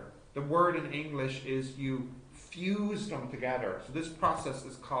together. The word in English is you fuse them together. So this process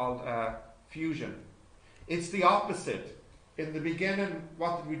is called fusion. It's the opposite. In the beginning,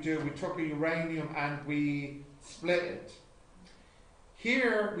 what did we do? We took a uranium and we split it.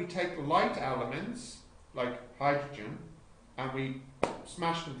 Here we take light elements, like hydrogen, and we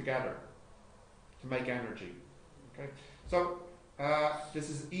smash them together to make energy. Okay? So this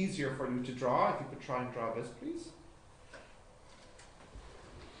is easier for you to draw. If you could try and draw this, please.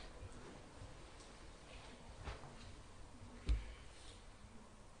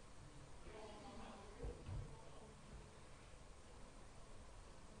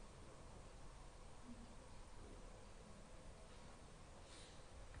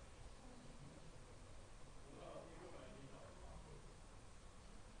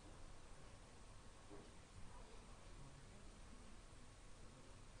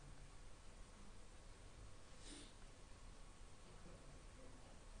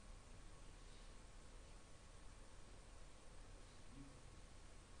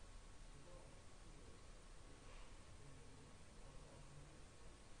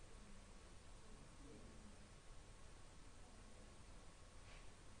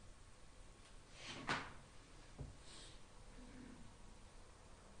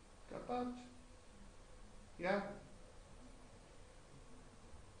 Got that? Yeah?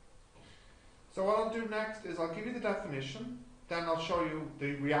 So what I'll do next is I'll give you the definition, then I'll show you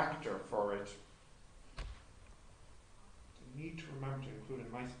the reactor for it. You need to remember to include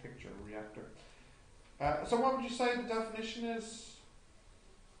a nice picture of a reactor. So what would you say the definition is?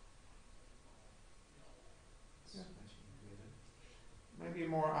 Yeah. Maybe a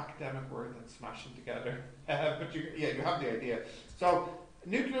more academic word than smashing together. But you have the idea. So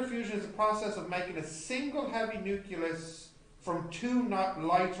nuclear fusion is a process of making a single heavy nucleus from 2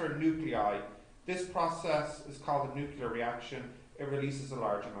 lighter nuclei. This process is called a nuclear reaction. It releases a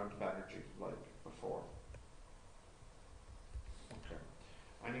large amount of energy, like before. Okay.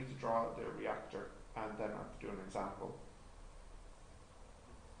 I need to draw the reactor, and then I have to do an example.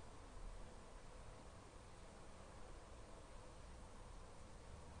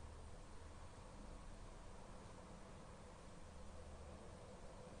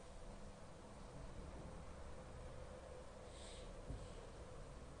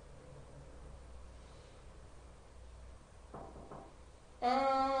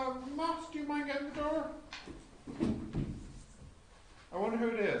 Matt, do you mind getting the door? I wonder who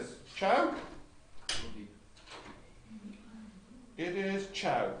it is. Chow? It is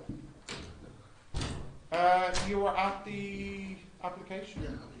Chow. You were at the application? Yeah.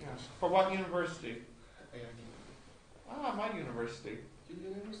 Yes. For what university? AIT. Ah, my university.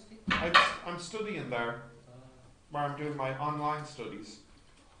 University? I'm studying there, where I'm doing my online studies.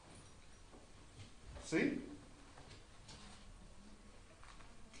 See?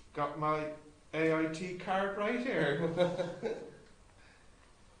 Got my AIT card right here. Do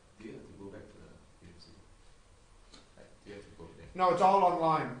you have to go back to the university? Like, do you have to go there? No, it's all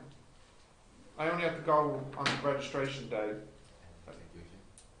online. I only have to go on registration day.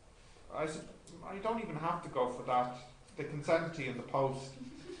 Graduation? I don't even have to go for that. They can send it to you in the post.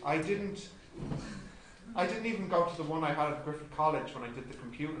 I didn't even go to the one I had at Griffith College when I did the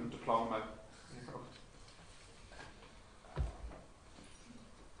computing diploma. You know.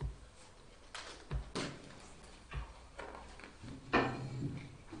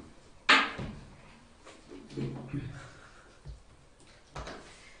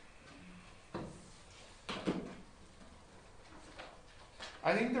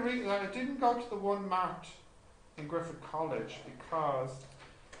 I think the reason I didn't go to the one marked in Griffith College because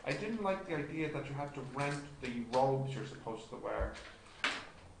I didn't like the idea that you had to rent the robes you're supposed to wear.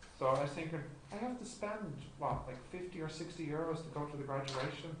 So I was thinking, I have to spend, what, like 50 or 60 euros to go to the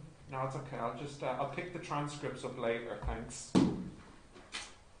graduation? No, it's okay, I'll pick the transcripts up later, thanks.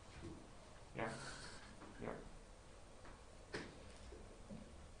 Yeah.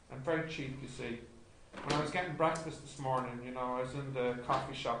 I'm very cheap, you see. When I was getting breakfast this morning, I was in the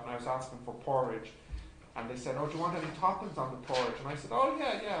coffee shop and I was asking for porridge. And they said, oh, do you want any toppings on the porridge? And I said, oh,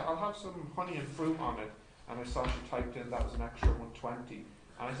 yeah, I'll have some honey and fruit on it. And I saw she typed in that was an extra 120.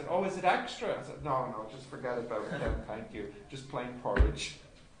 And I said, oh, is it extra? I said, no, just forget about it then, thank you. Just plain porridge.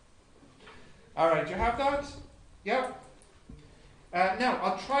 All right, do you have that? Yep. Now,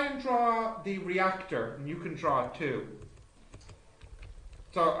 I'll try and draw the reactor, and you can draw it too.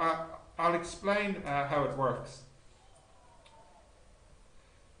 So, I'll explain how it works.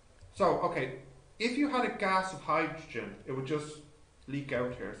 So, okay, if you had a gas of hydrogen, it would just leak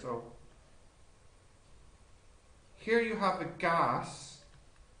out here. So, here you have a gas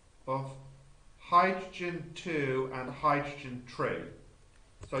of hydrogen 2 and hydrogen 3.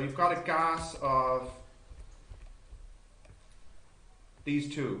 So you've got a gas of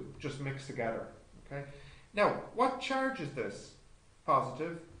these two just mixed together. Okay. Now, what charge is this?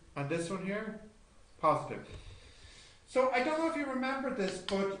 Positive. And this one here? Positive. So I don't know if you remember this,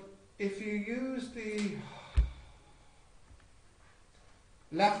 but if you use the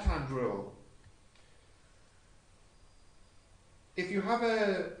left-hand rule, if you have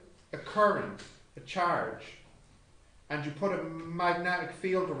a current, a charge, and you put a magnetic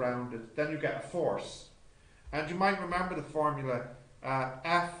field around it, then you get a force. And you might remember the formula,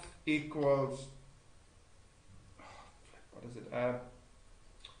 F equals, what is it,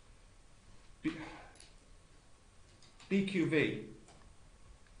 BQV.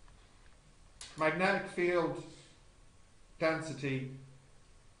 Magnetic field density,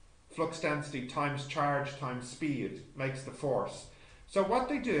 flux density times charge times speed makes the force. So what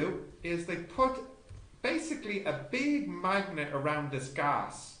they do is they put basically a big magnet around this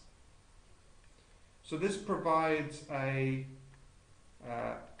gas. So this provides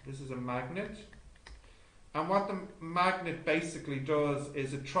this is a magnet. And what the magnet basically does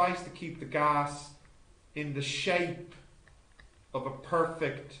is it tries to keep the gas in the shape of a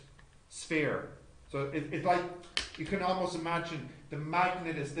perfect sphere. So it's like, you can almost imagine the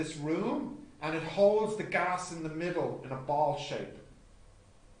magnet is this room and it holds the gas in the middle in a ball shape.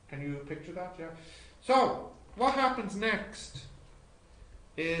 Can you picture that? Yeah. So what happens next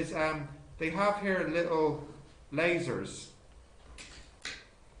is they have here little lasers.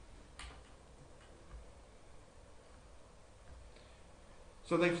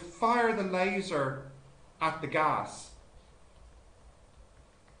 So they fire the laser at the gas.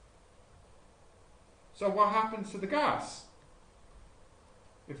 So what happens to the gas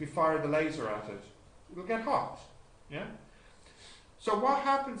if you fire the laser at it? It'll get hot. Yeah. So what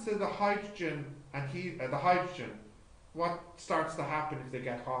happens to the hydrogen and the hydrogen? What starts to happen if they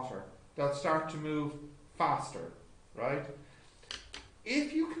get hotter? They'll start to move faster, right?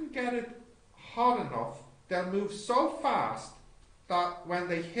 If you can get it hot enough, they'll move so fast that when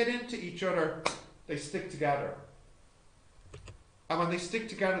they hit into each other, they stick together. And when they stick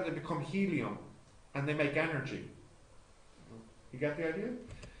together, they become helium and they make energy. You get the idea?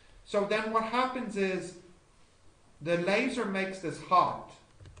 So then what happens is the laser makes this hot,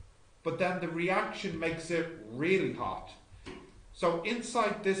 but then the reaction makes it really hot. So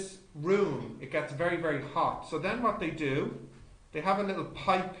inside this room, it gets very, very hot. So then what they do, they have a little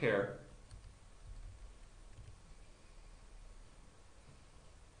pipe here.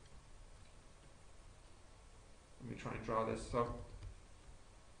 Let me try and draw this. So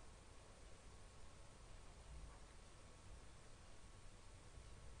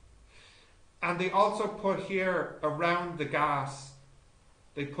and they also put here around the gas,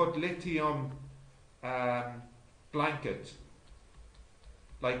 they put lithium blanket.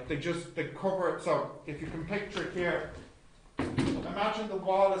 Like they cover it. So if you can picture it here, imagine the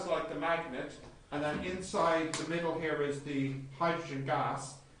wall is like the magnet, and then inside the middle here is the hydrogen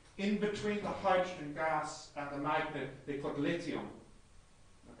gas. In between the hydrogen gas and the magnet, they put lithium.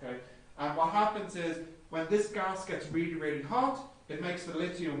 Okay, and what happens is when this gas gets really, really hot, it makes the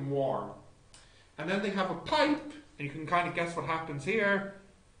lithium warm. And then they have a pipe, and you can kind of guess what happens here.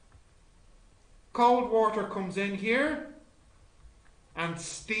 Cold water comes in here, and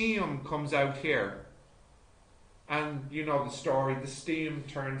steam comes out here. And you know the story, the steam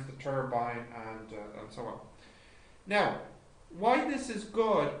turns the turbine and so on. Now, why this is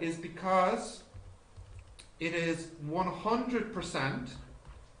good is because it is 100%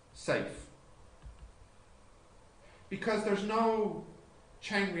 safe. Because there's no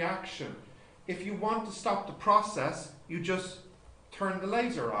chain reaction. If you want to stop the process, you just turn the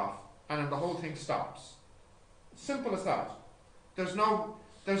laser off and then the whole thing stops. Simple as that. There's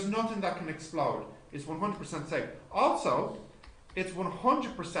nothing that can explode. It's 100% safe. Also, it's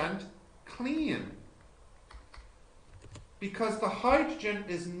 100% clean. Because the hydrogen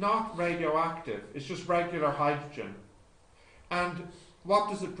is not radioactive. It's just regular hydrogen. And what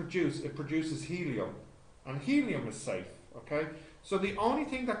does it produce? It produces helium. And helium is safe. Okay? So the only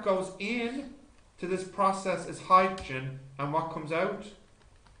thing that goes in to this process is hydrogen, and what comes out?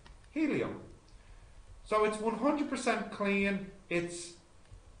 Helium. So it's 100% clean, it's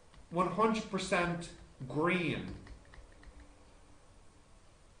 100% green.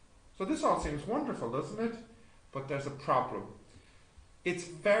 So this all seems wonderful, doesn't it? But there's a problem. It's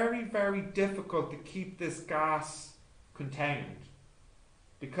very, very difficult to keep this gas contained,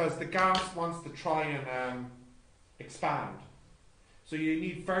 because the gas wants to try and expand. So you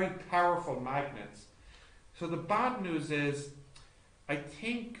need very powerful magnets. So the bad news is, I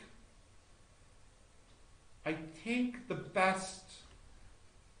think the best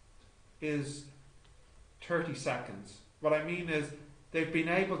is 30 seconds. What I mean is, they've been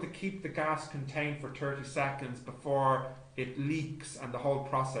able to keep the gas contained for 30 seconds before it leaks and the whole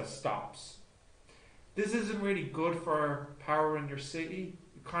process stops. This isn't really good for power in your city.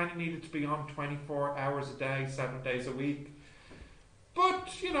 You kind of need it to be on 24 hours a day, 7 days a week.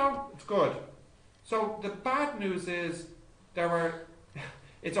 But, you know, it's good. So the bad news is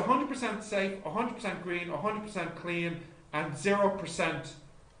it's 100% safe, 100% green, 100% clean, and 0%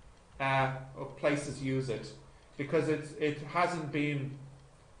 of places use it, because it hasn't been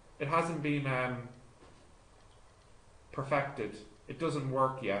perfected. It doesn't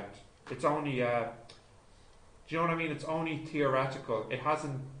work yet. It's only do you know what I mean? It's only theoretical. It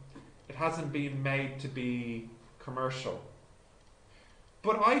hasn't been made to be commercial.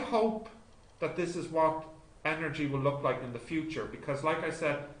 But I hope that this is what energy will look like in the future, because like I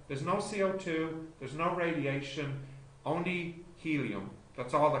said, there's no CO2, there's no radiation, only helium.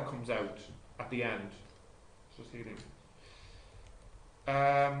 That's all that comes out at the end. It's just helium.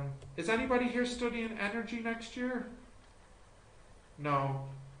 Is anybody here studying energy next year? No.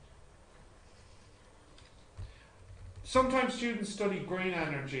 Sometimes students study green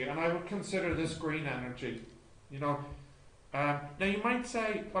energy, and I would consider this green energy. You know, now you might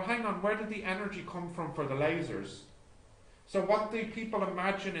say, well, hang on, where did the energy come from for the lasers? So what the people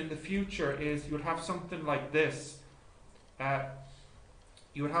imagine in the future is you would have something like this.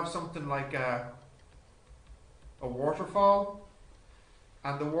 You would have something like a waterfall,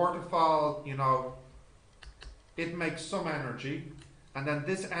 and the waterfall, you know, it makes some energy, and then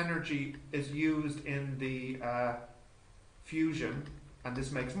this energy is used in the fusion, and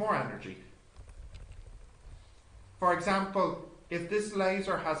this makes more energy. For example, if this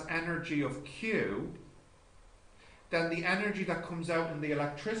laser has energy of Q, then the energy that comes out in the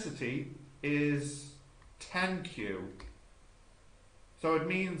electricity is 10Q. So it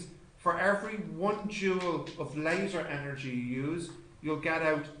means for every 1 joule of laser energy you use, you'll get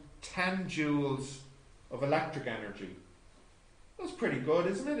out 10 joules of electric energy. That's pretty good,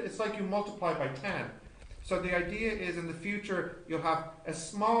 isn't it? It's like you multiply by 10. So the idea is, in the future, you'll have a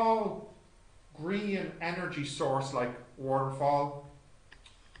small green energy source like waterfall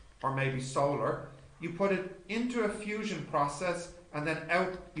or maybe solar. You put it into a fusion process, and then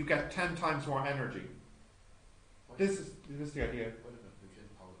out you get 10 times more energy. This is the idea. What about fusion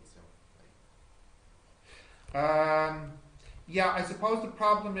power itself? Yeah, I suppose the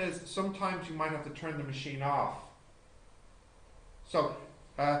problem is sometimes you might have to turn the machine off. So,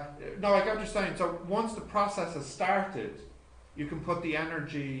 no, I get what you're saying. So once the process has started, you can put the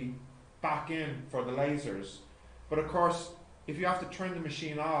energy back in for the lasers. But of course, if you have to turn the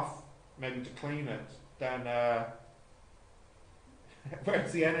machine off, maybe to clean it, then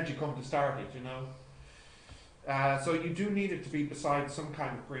where's the energy come to start it, you know? So you do need it to be beside some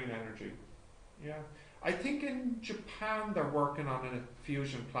kind of green energy. Yeah. I think in Japan they're working on a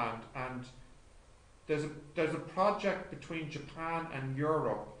fusion plant, and there's a project between Japan and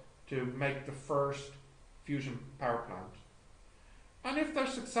Europe to make the first fusion power plant. And if they're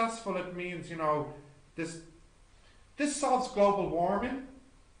successful, it means, you know, this solves global warming,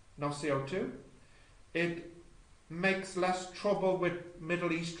 no CO2. It makes less trouble with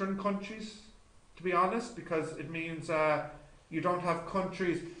Middle Eastern countries, to be honest, because it means you don't have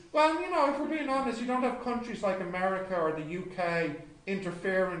countries. Well, you know, if we're being honest, you don't have countries like America or the UK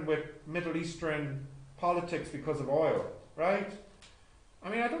interfering with Middle Eastern politics because of oil, right? I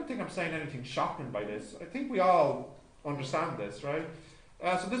mean, I don't think I'm saying anything shocking by this. I think we all understand this, right?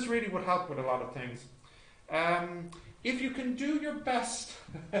 So this really would help with a lot of things. If you can do your best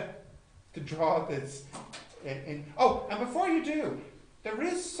to draw this oh, and before you do, there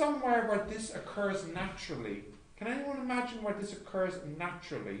is somewhere where this occurs naturally. Can anyone imagine where this occurs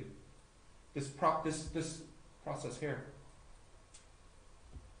naturally? This process here.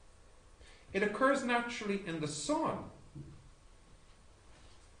 It occurs naturally in the sun.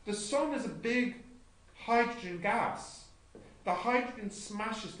 The sun is a big hydrogen gas. The hydrogen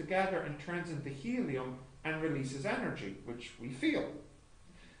smashes together and turns into helium and releases energy, which we feel.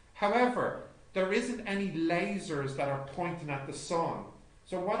 However, there isn't any lasers that are pointing at the sun.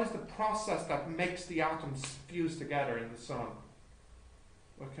 So what is the process that makes the atoms fuse together in the sun?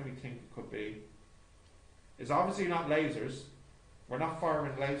 What can we think it could be? It's obviously not lasers. We're not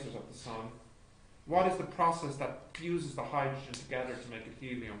firing lasers at the sun. What is the process that fuses the hydrogen together to make it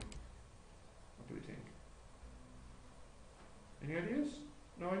helium? What do we think? Any ideas?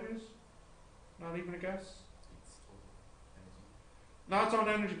 No ideas? Not even a guess? It's total energy. Not its own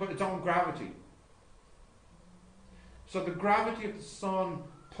energy, but its own gravity. So the gravity of the sun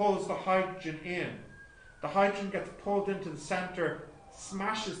pulls the hydrogen in. The hydrogen gets pulled into the center,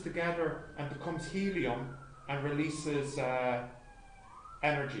 smashes together and becomes helium and releases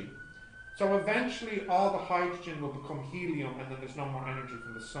energy. So eventually all the hydrogen will become helium and then there's no more energy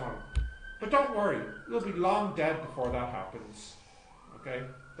from the sun. But don't worry, you'll be long dead before that happens. Okay?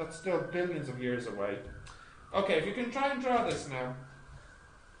 That's still billions of years away. Okay, if you can try and draw this now.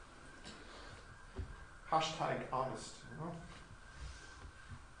 Hashtag honest. You know?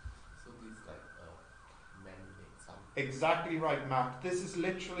 So this is like a man-made sun. Exactly right, Matt. This is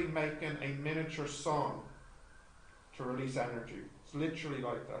literally making a miniature sun to release energy. It's literally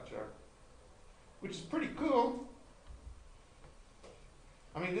like that, yeah. Which is pretty cool.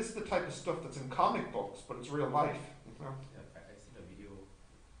 I mean, this is the type of stuff that's in comic books, but it's real life. You know? Yeah, I seen a video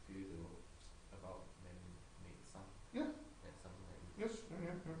few years ago about man-made sun. Yeah. Yeah, something like this. Yes,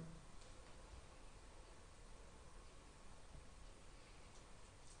 yeah.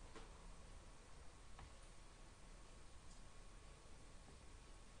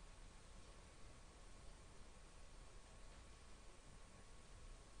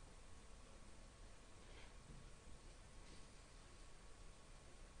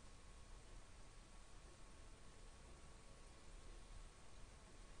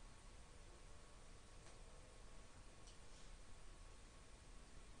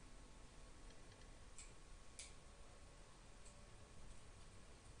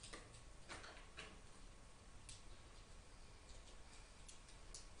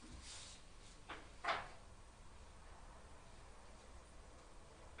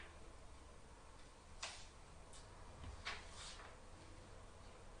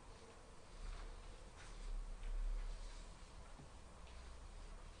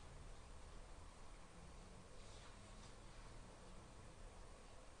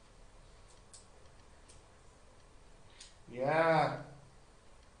 Yeah.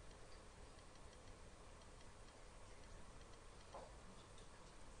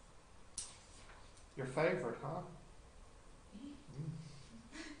 Your favorite, huh?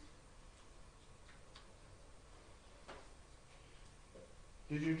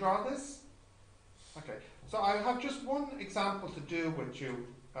 Did you draw this? Okay. So I have just one example to do with you.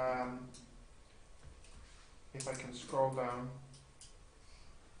 If I can scroll down.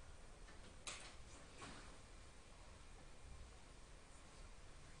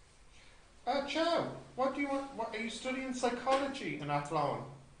 Chow, what do you want? What, are you studying psychology in Athlone?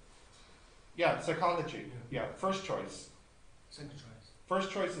 Yeah, psychology. Yeah, first choice. Second choice.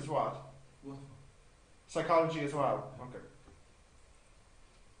 First choice is what? What? Psychology as well. Okay.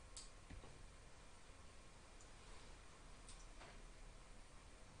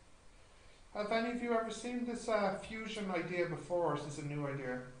 Have any of you ever seen this fusion idea before? Or is this a new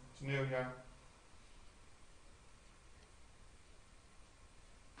idea? It's new, yeah.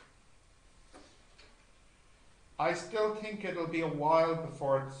 I still think it'll be a while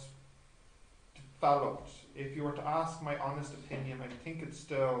before it's developed. If you were to ask my honest opinion, I think it's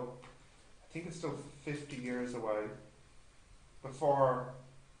still 50 years away before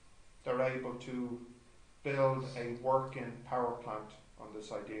they're able to build a working power plant on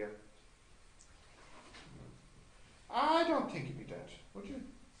this idea. I don't think you'd be dead, would you?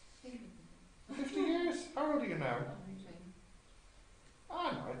 50 years? How old are you now?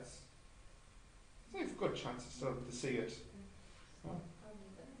 Ah, no, it's a good chance still to see it.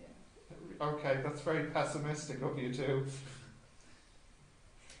 Okay, that's very pessimistic of you too.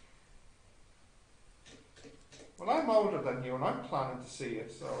 Well, I'm older than you and I'm planning to see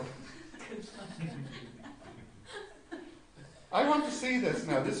it, so. I want to see this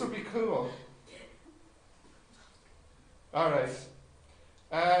now. This would be cool. All right.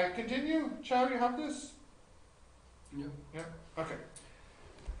 Continue. Shall you have this? Yeah. Yeah. Okay.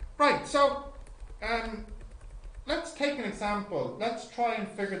 Right. So, let's take an example. Let's try and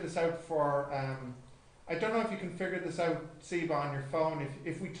figure this out for. I don't know if you can figure this out, Siba, on your phone.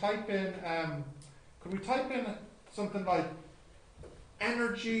 If we type in, could we type in something like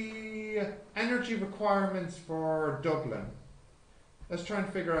energy requirements for Dublin? Let's try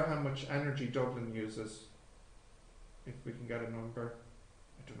and figure out how much energy Dublin uses. If we can get a number.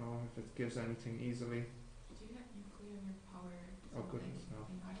 I don't know if it gives anything easily. Did you have nuclear power? Oh goodness, no.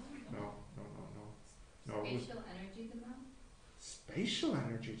 In Ireland? No. No. Spatial energy demand? Spatial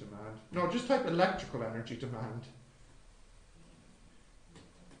energy demand? No, just type electrical energy demand.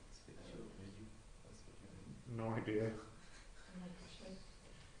 Spatial energy. What's spatial energy? No idea.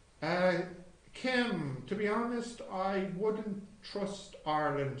 Electric. Kim, to be honest, I wouldn't trust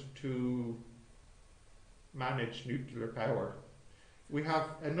Ireland to manage nuclear power. We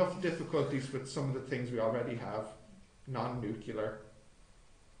have enough difficulties with some of the things we already have, non-nuclear.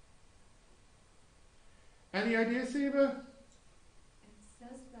 Any idea, Siva? It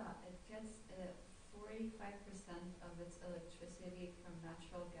says that it gets 45% of its electricity from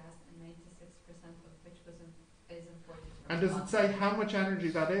natural gas and 96% of which is imported from And does it say how much energy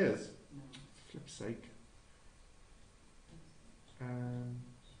that is? No. Flip's sake.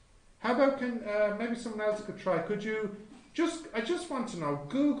 How about maybe someone else could try? Could you I just want to know,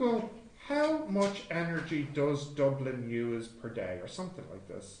 Google how much energy does Dublin use per day or something like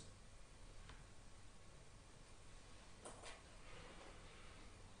this.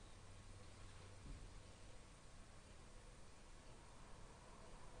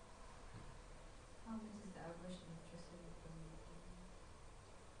 How much is the average electricity from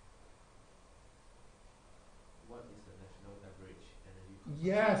What is the national average energy consumption?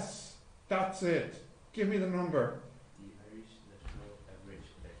 Yes, that's it. Give me the number. The Irish national average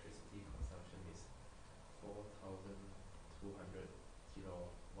electricity consumption is 4,200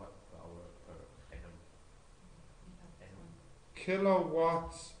 kilowatt per hour per annum.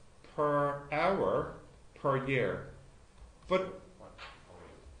 Kilowatts per hour per year. But What hour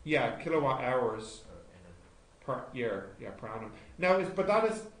yeah, kilowatt hours per annum? per year. Yeah, per annum. Now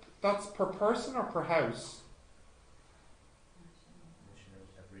that's per person or per house? National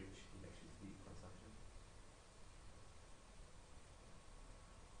average electricity consumption.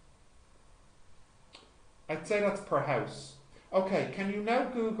 I'd say that's per house. Okay, can you now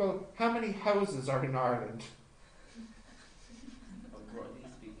Google how many houses are in Ireland? Broadly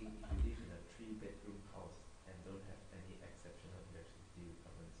speaking, if you live in a 3-bedroom house and don't have any exceptional electricity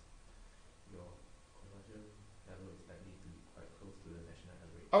requirements, your consumption level is likely to be quite close to the national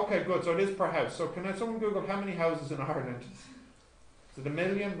average. Okay, good. So it is per house. So can someone Google how many houses in Ireland? Is it 1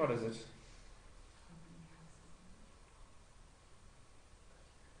 million? What is it?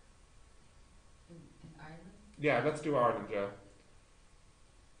 in Ireland? Yeah, let's do Ireland, yeah.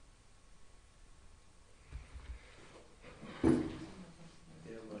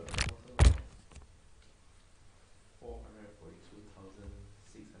 There were a total of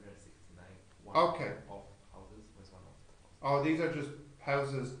 442,669 Okay. of houses was one of the houses. Oh, these are just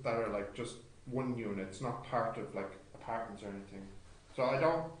houses that are like just one unit. It's not part of like apartments or anything. So I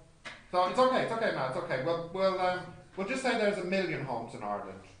don't. So it's okay. It's okay, Matt. It's okay. We'll just say there's 1 million homes in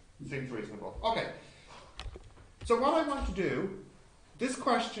Ireland. Seems reasonable. Okay. So what I want to do, this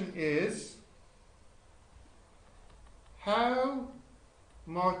question is, how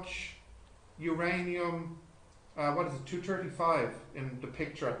much uranium? What is it? 235 in the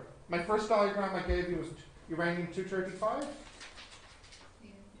picture. My first diagram I gave you was uranium 235. Yeah.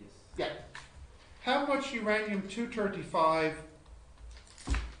 Yes. Yeah. How much uranium 235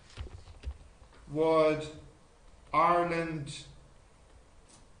 would Ireland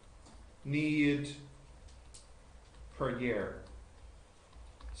need per year?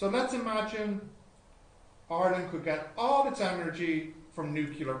 So let's imagine Ireland could get all its energy from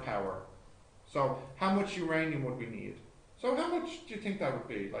nuclear power. So how much uranium would we need? So how much do you think that would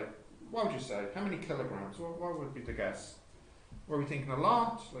be? Like, what would you say? How many kilograms? What would be the guess? Were we thinking a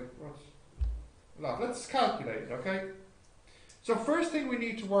lot? Like what? A lot. Let's calculate it, okay? So first thing we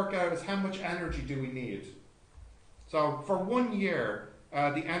need to work out is how much energy do we need? So for 1 year,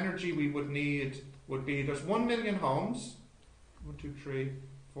 the energy we would need would be, there's 1 million homes, 1, 2, 3,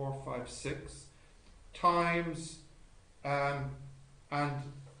 4, 5, 6, times, and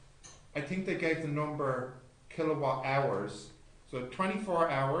I think they gave the number kilowatt hours, so 24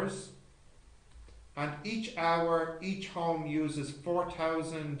 hours, and each hour, each home uses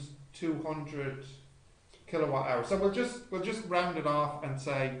 4,200 kilowatt hour. So we'll just round it off and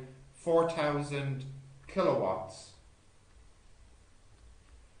say 4,000 kilowatts.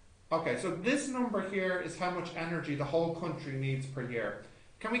 Okay, so this number here is how much energy the whole country needs per year.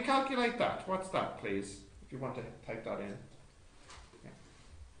 Can we calculate that? What's that, please? If you want to type that in. Yeah.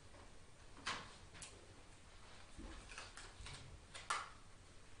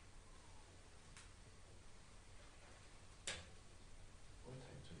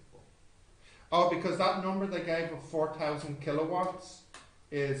 Oh, because that number they gave of 4,000 kilowatts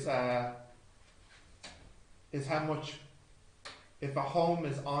is how much if a home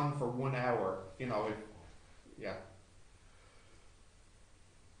is on for 1 hour, you know, if, yeah.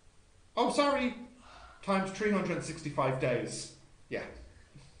 Oh, sorry, times 365 days. Yeah.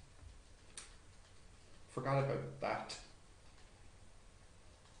 Forgot about that.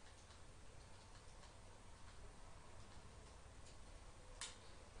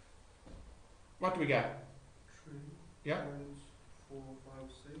 What do we get? 3 Yeah. times 4,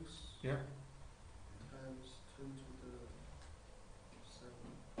 5, 6. Yeah. Times 10 to the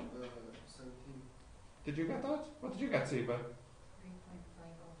 17. Did you get that? What did you get, Siba?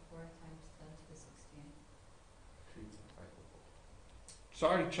 3.504 times 10 to the 16. 3.504.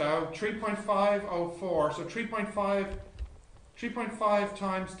 Sorry, Chow. 3.504. So 3.5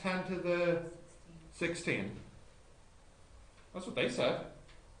 times 10 to the 16. That's what they said.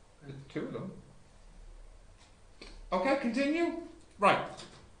 It's two of them. Okay, continue. Right.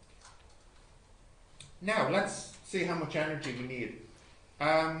 Now, let's see how much energy we need.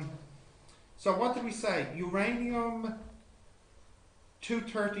 So what did we say? Uranium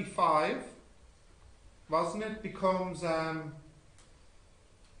 235, wasn't it? Becomes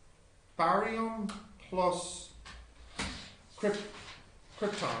barium plus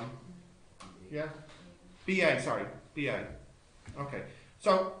krypton. Yeah? Ba, sorry. Ba. Okay.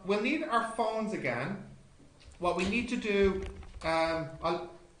 So we'll need our phones again. What we need to do,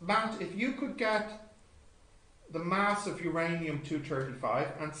 Matt, if you could get the mass of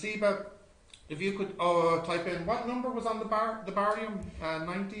uranium-235, and Siba, if you could type in, what number was on the barium?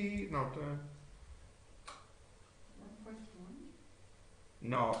 90? No. 141?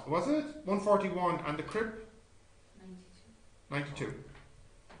 No. Was it? 141. And the kryp? 92. 92. I think so.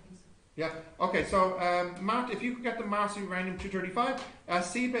 Yeah. Okay, so Matt, if you could get the mass of uranium-235,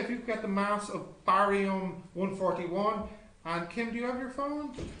 Siba, if you could get the mass of barium-141, and Kim, do you have your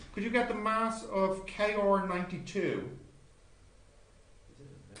phone? Could you get the mass of KR-92? Is it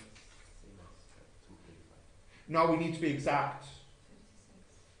the same as 235? No, we need to be exact. 56.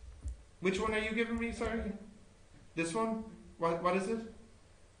 Which one are you giving me, sorry? This one? What is it?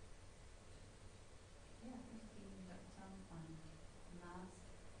 Yeah, 50, that's on mass.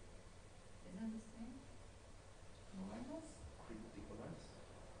 Isn't it the same? More or less? Critical mass?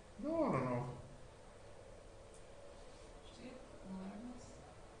 No. More or less?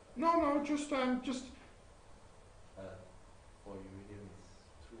 No, just For uranium is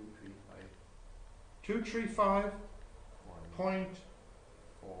 235. 235 point.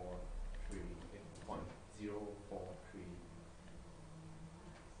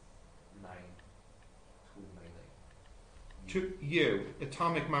 1043.9299. To U,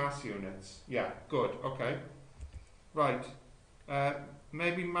 atomic mass units. Yeah, good, okay. Right.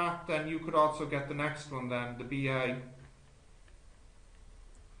 Maybe Matt, then you could also get the next one then, the BA.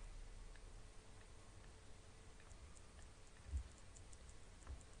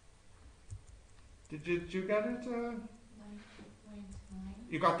 Did you get it? 90.9.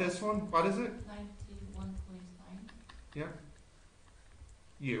 You got this one? What is it? 91.9.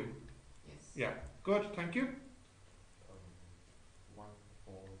 U. Yes. Yeah, good, thank you. 140.9144110009.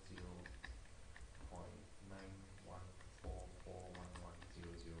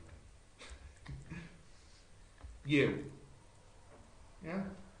 U. Yeah.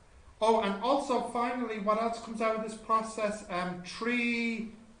 Oh, and also finally, what else comes out of this process?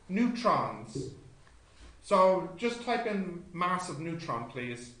 3 neutrons. So just type in mass of neutron,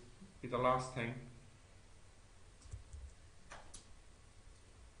 please. Be the last thing.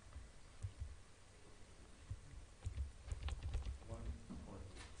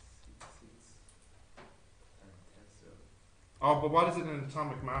 Oh, but what is it in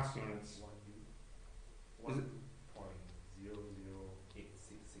atomic mass units? 1 Is it-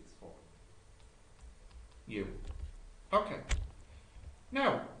 1.008664. U. Okay.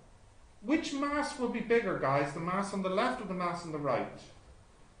 Now, which mass will be bigger, guys? The mass on the left or the mass on the right?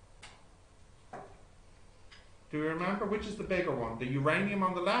 Do you remember which is the bigger one? The uranium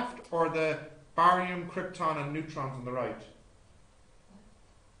on the left or the barium, krypton and neutrons on the right?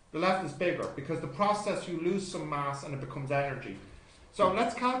 The left is bigger because the process you lose some mass and it becomes energy. So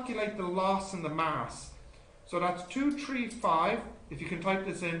let's calculate the loss in the mass. So that's 235, if you can type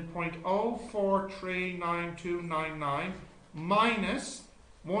this in, 0.043999 minus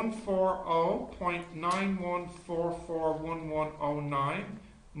 140.91441109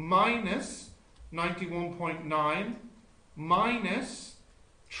 minus 91.9 minus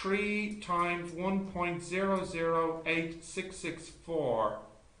 3 times 1.008664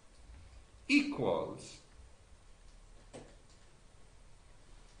 equals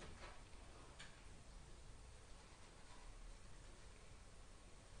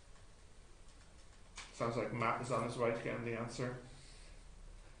sounds like Matt is on his way to getting the answer.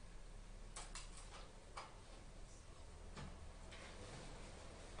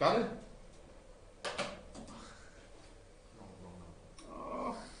 Got it?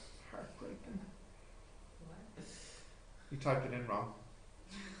 Oh, heartbreaking. What? You typed it in wrong.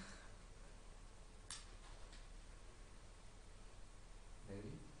 Maybe?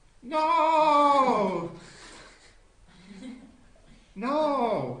 No!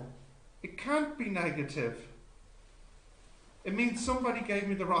 No! It can't be negative. It means somebody gave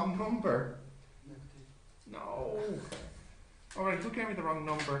me the wrong number. Negative. No. Alright, who gave me the wrong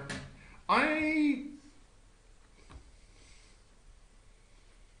number?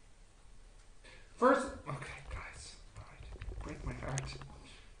 First, okay, guys. Alright, break my heart.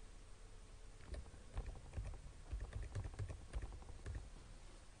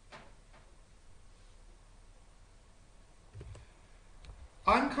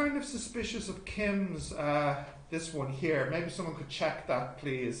 I'm kind of suspicious of Kim's, this one here. Maybe someone could check that,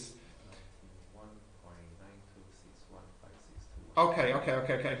 please. 91.92615621. Okay.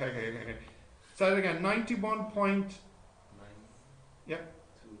 Say it again. 91 point. 9 Yep.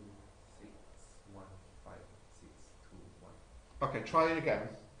 2615621. Okay, try it again.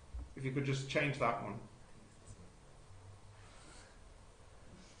 If you could just change that one.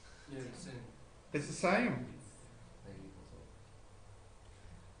 Yeah, the same. It's the same. Maybe also.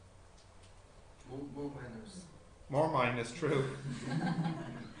 More minus. More minus, true.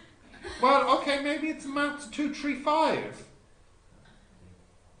 Well, okay, maybe it's maths 235.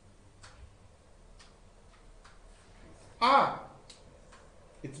 Ah!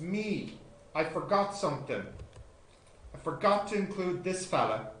 It's me. I forgot something. I forgot to include this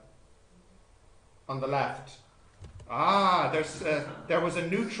fella on the left. Ah, there was a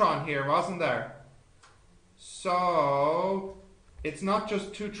neutron here, wasn't there? So it's not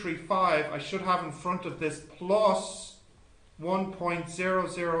just 235. I should have in front of this plus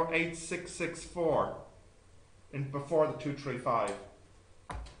 1.008664 in before the 235.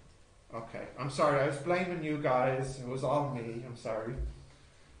 Okay, I'm sorry. I was blaming you guys. It was all me. I'm sorry.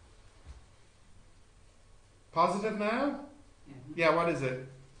 Positive now? Mm-hmm. Yeah, what is it?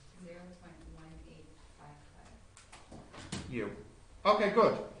 0.1855. You. Okay,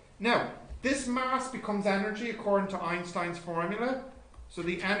 good. Now, this mass becomes energy according to Einstein's formula. So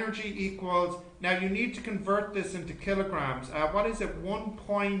the energy equals, now you need to convert this into kilograms. What is it?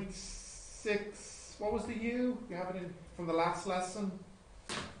 1.6, what was the U? You have it in from the last lesson?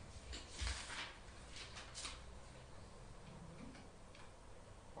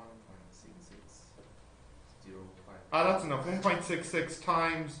 That's enough. 1.66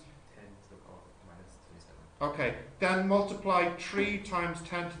 times 10 to the power minus 27. Okay, then multiply 3 times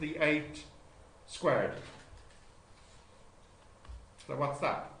 10 to the 8 squared. So what's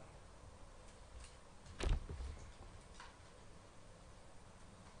that?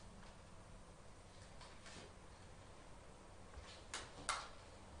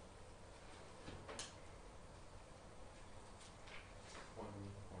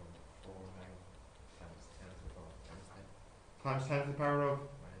 Times 10 to the power of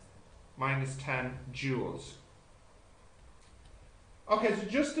minus 10 joules. Okay, so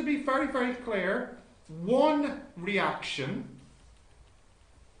just to be very, very clear, one reaction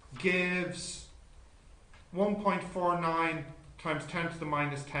gives 1.49 times 10 to the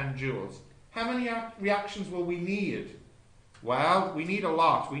minus 10 joules. How many reactions will we need? Well, we need a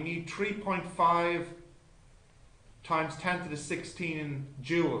lot. We need 3.5 times 10 to the 16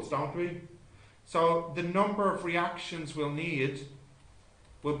 joules, don't we? So the number of reactions we'll need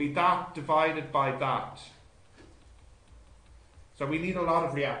will be that divided by that. So we need a lot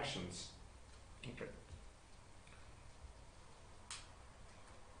of reactions. Okay.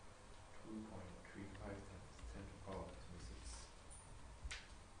 2.35 times 10 to the power 26.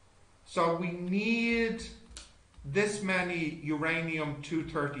 So we need this many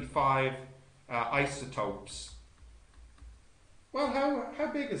uranium-235 isotopes. Well,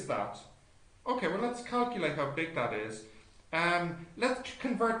 how big is that? Okay, well let's calculate how big that is. Let's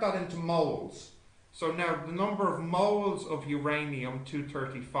convert that into moles. So now the number of moles of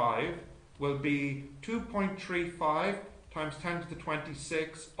uranium-235 will be 2.35 times 10 to the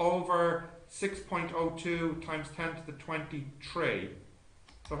 26 over 6.02 times 10 to the 23.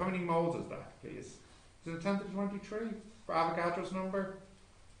 So how many moles is that, please? Is it 10 to the 23 for Avogadro's number?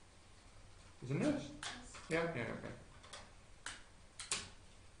 Isn't it? Yeah, okay.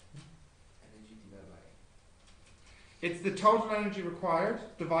 Energy divided by. It's the total energy required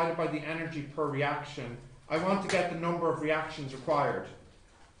divided by the energy per reaction. I want to get the number of reactions required.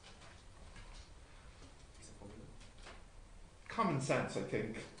 It's a formula. Common sense, I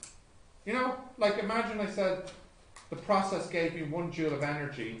think. You know, like imagine I said the process gave me 1 joule of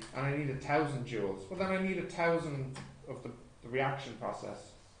energy and I need 1,000 joules. Well, then I need 1,000 of the reaction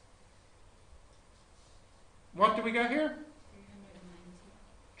process. What do we get here?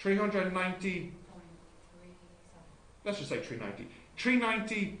 390. 390.37. Let's just say 390.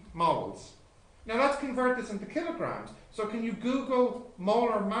 390 moles. Now let's convert this into kilograms. So can you Google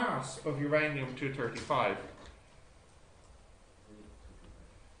molar mass of uranium-235?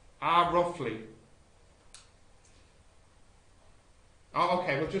 Roughly. Oh,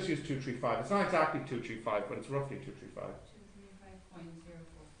 okay, we'll just use 235. It's not exactly 235, but it's roughly 235.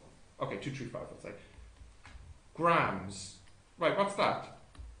 235.044. Okay, 235, let's say. Grams. Right, what's that?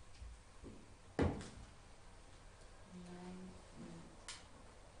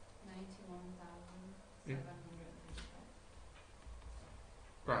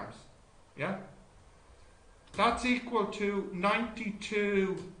 91,735. Grams. Yeah? That's equal to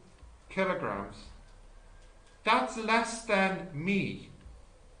 92 kilograms. That's less than me.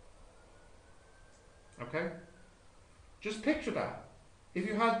 Okay? Just picture that. If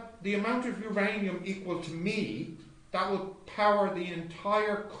you had the amount of uranium equal to me, that would power the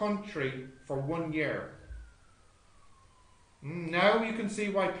entire country for 1 year. Now you can see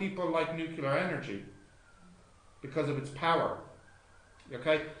why people like nuclear energy. Because of its power.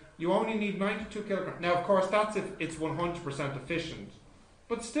 Okay? You only need 92 kilograms. Now, of course, that's if it's 100% efficient.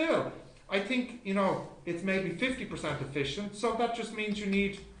 But still, I think, you know, it's maybe 50% efficient, so that just means you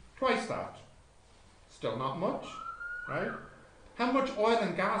need twice that. Still not much, right? How much oil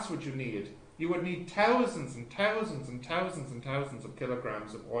and gas would you need? You would need thousands and thousands and thousands and thousands of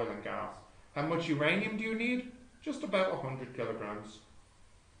kilograms of oil and gas. How much uranium do you need? Just about 100 kilograms.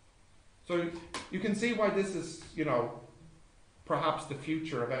 So you can see why this is, you know, perhaps the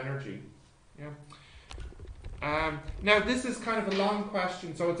future of energy. Yeah. Now this is kind of a long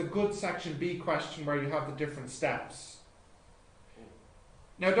question, so it's a good section B question where you have the different steps.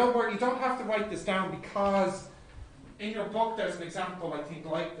 Now don't worry, you don't have to write this down because in your book there's an example I think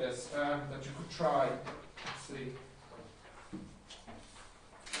like this that you could try. Let's see.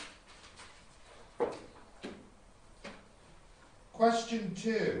 Question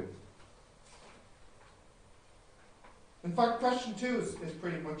 2. In fact, question 2 is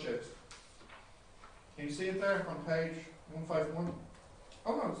pretty much it. Can you see it there on page 151?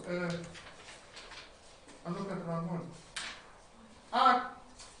 Oh no, I'm looking at the wrong one.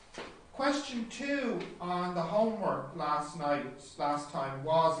 Question 2 on the homework last time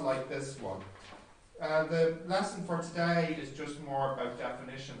was like this one. The lesson for today is just more about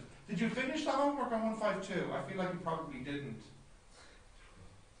definitions. Did you finish the homework on 152? I feel like you probably didn't.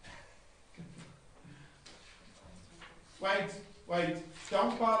 Wait,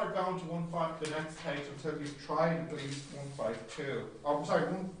 don't bother going to the next page until you've tried at least 152. Oh, sorry,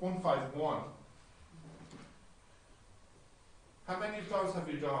 151. How many of those have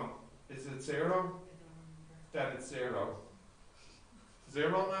you done? Is it 0? Then it's 0.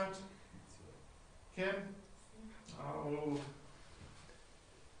 0, Matt? Kim? Oh.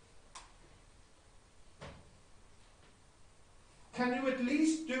 Can you at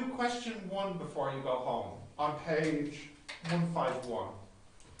least do question 1 before you go home? On page 151.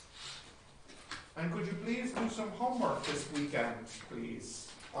 And could you please do some homework this weekend,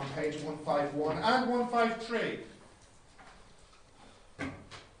 please? On page 151 and 153.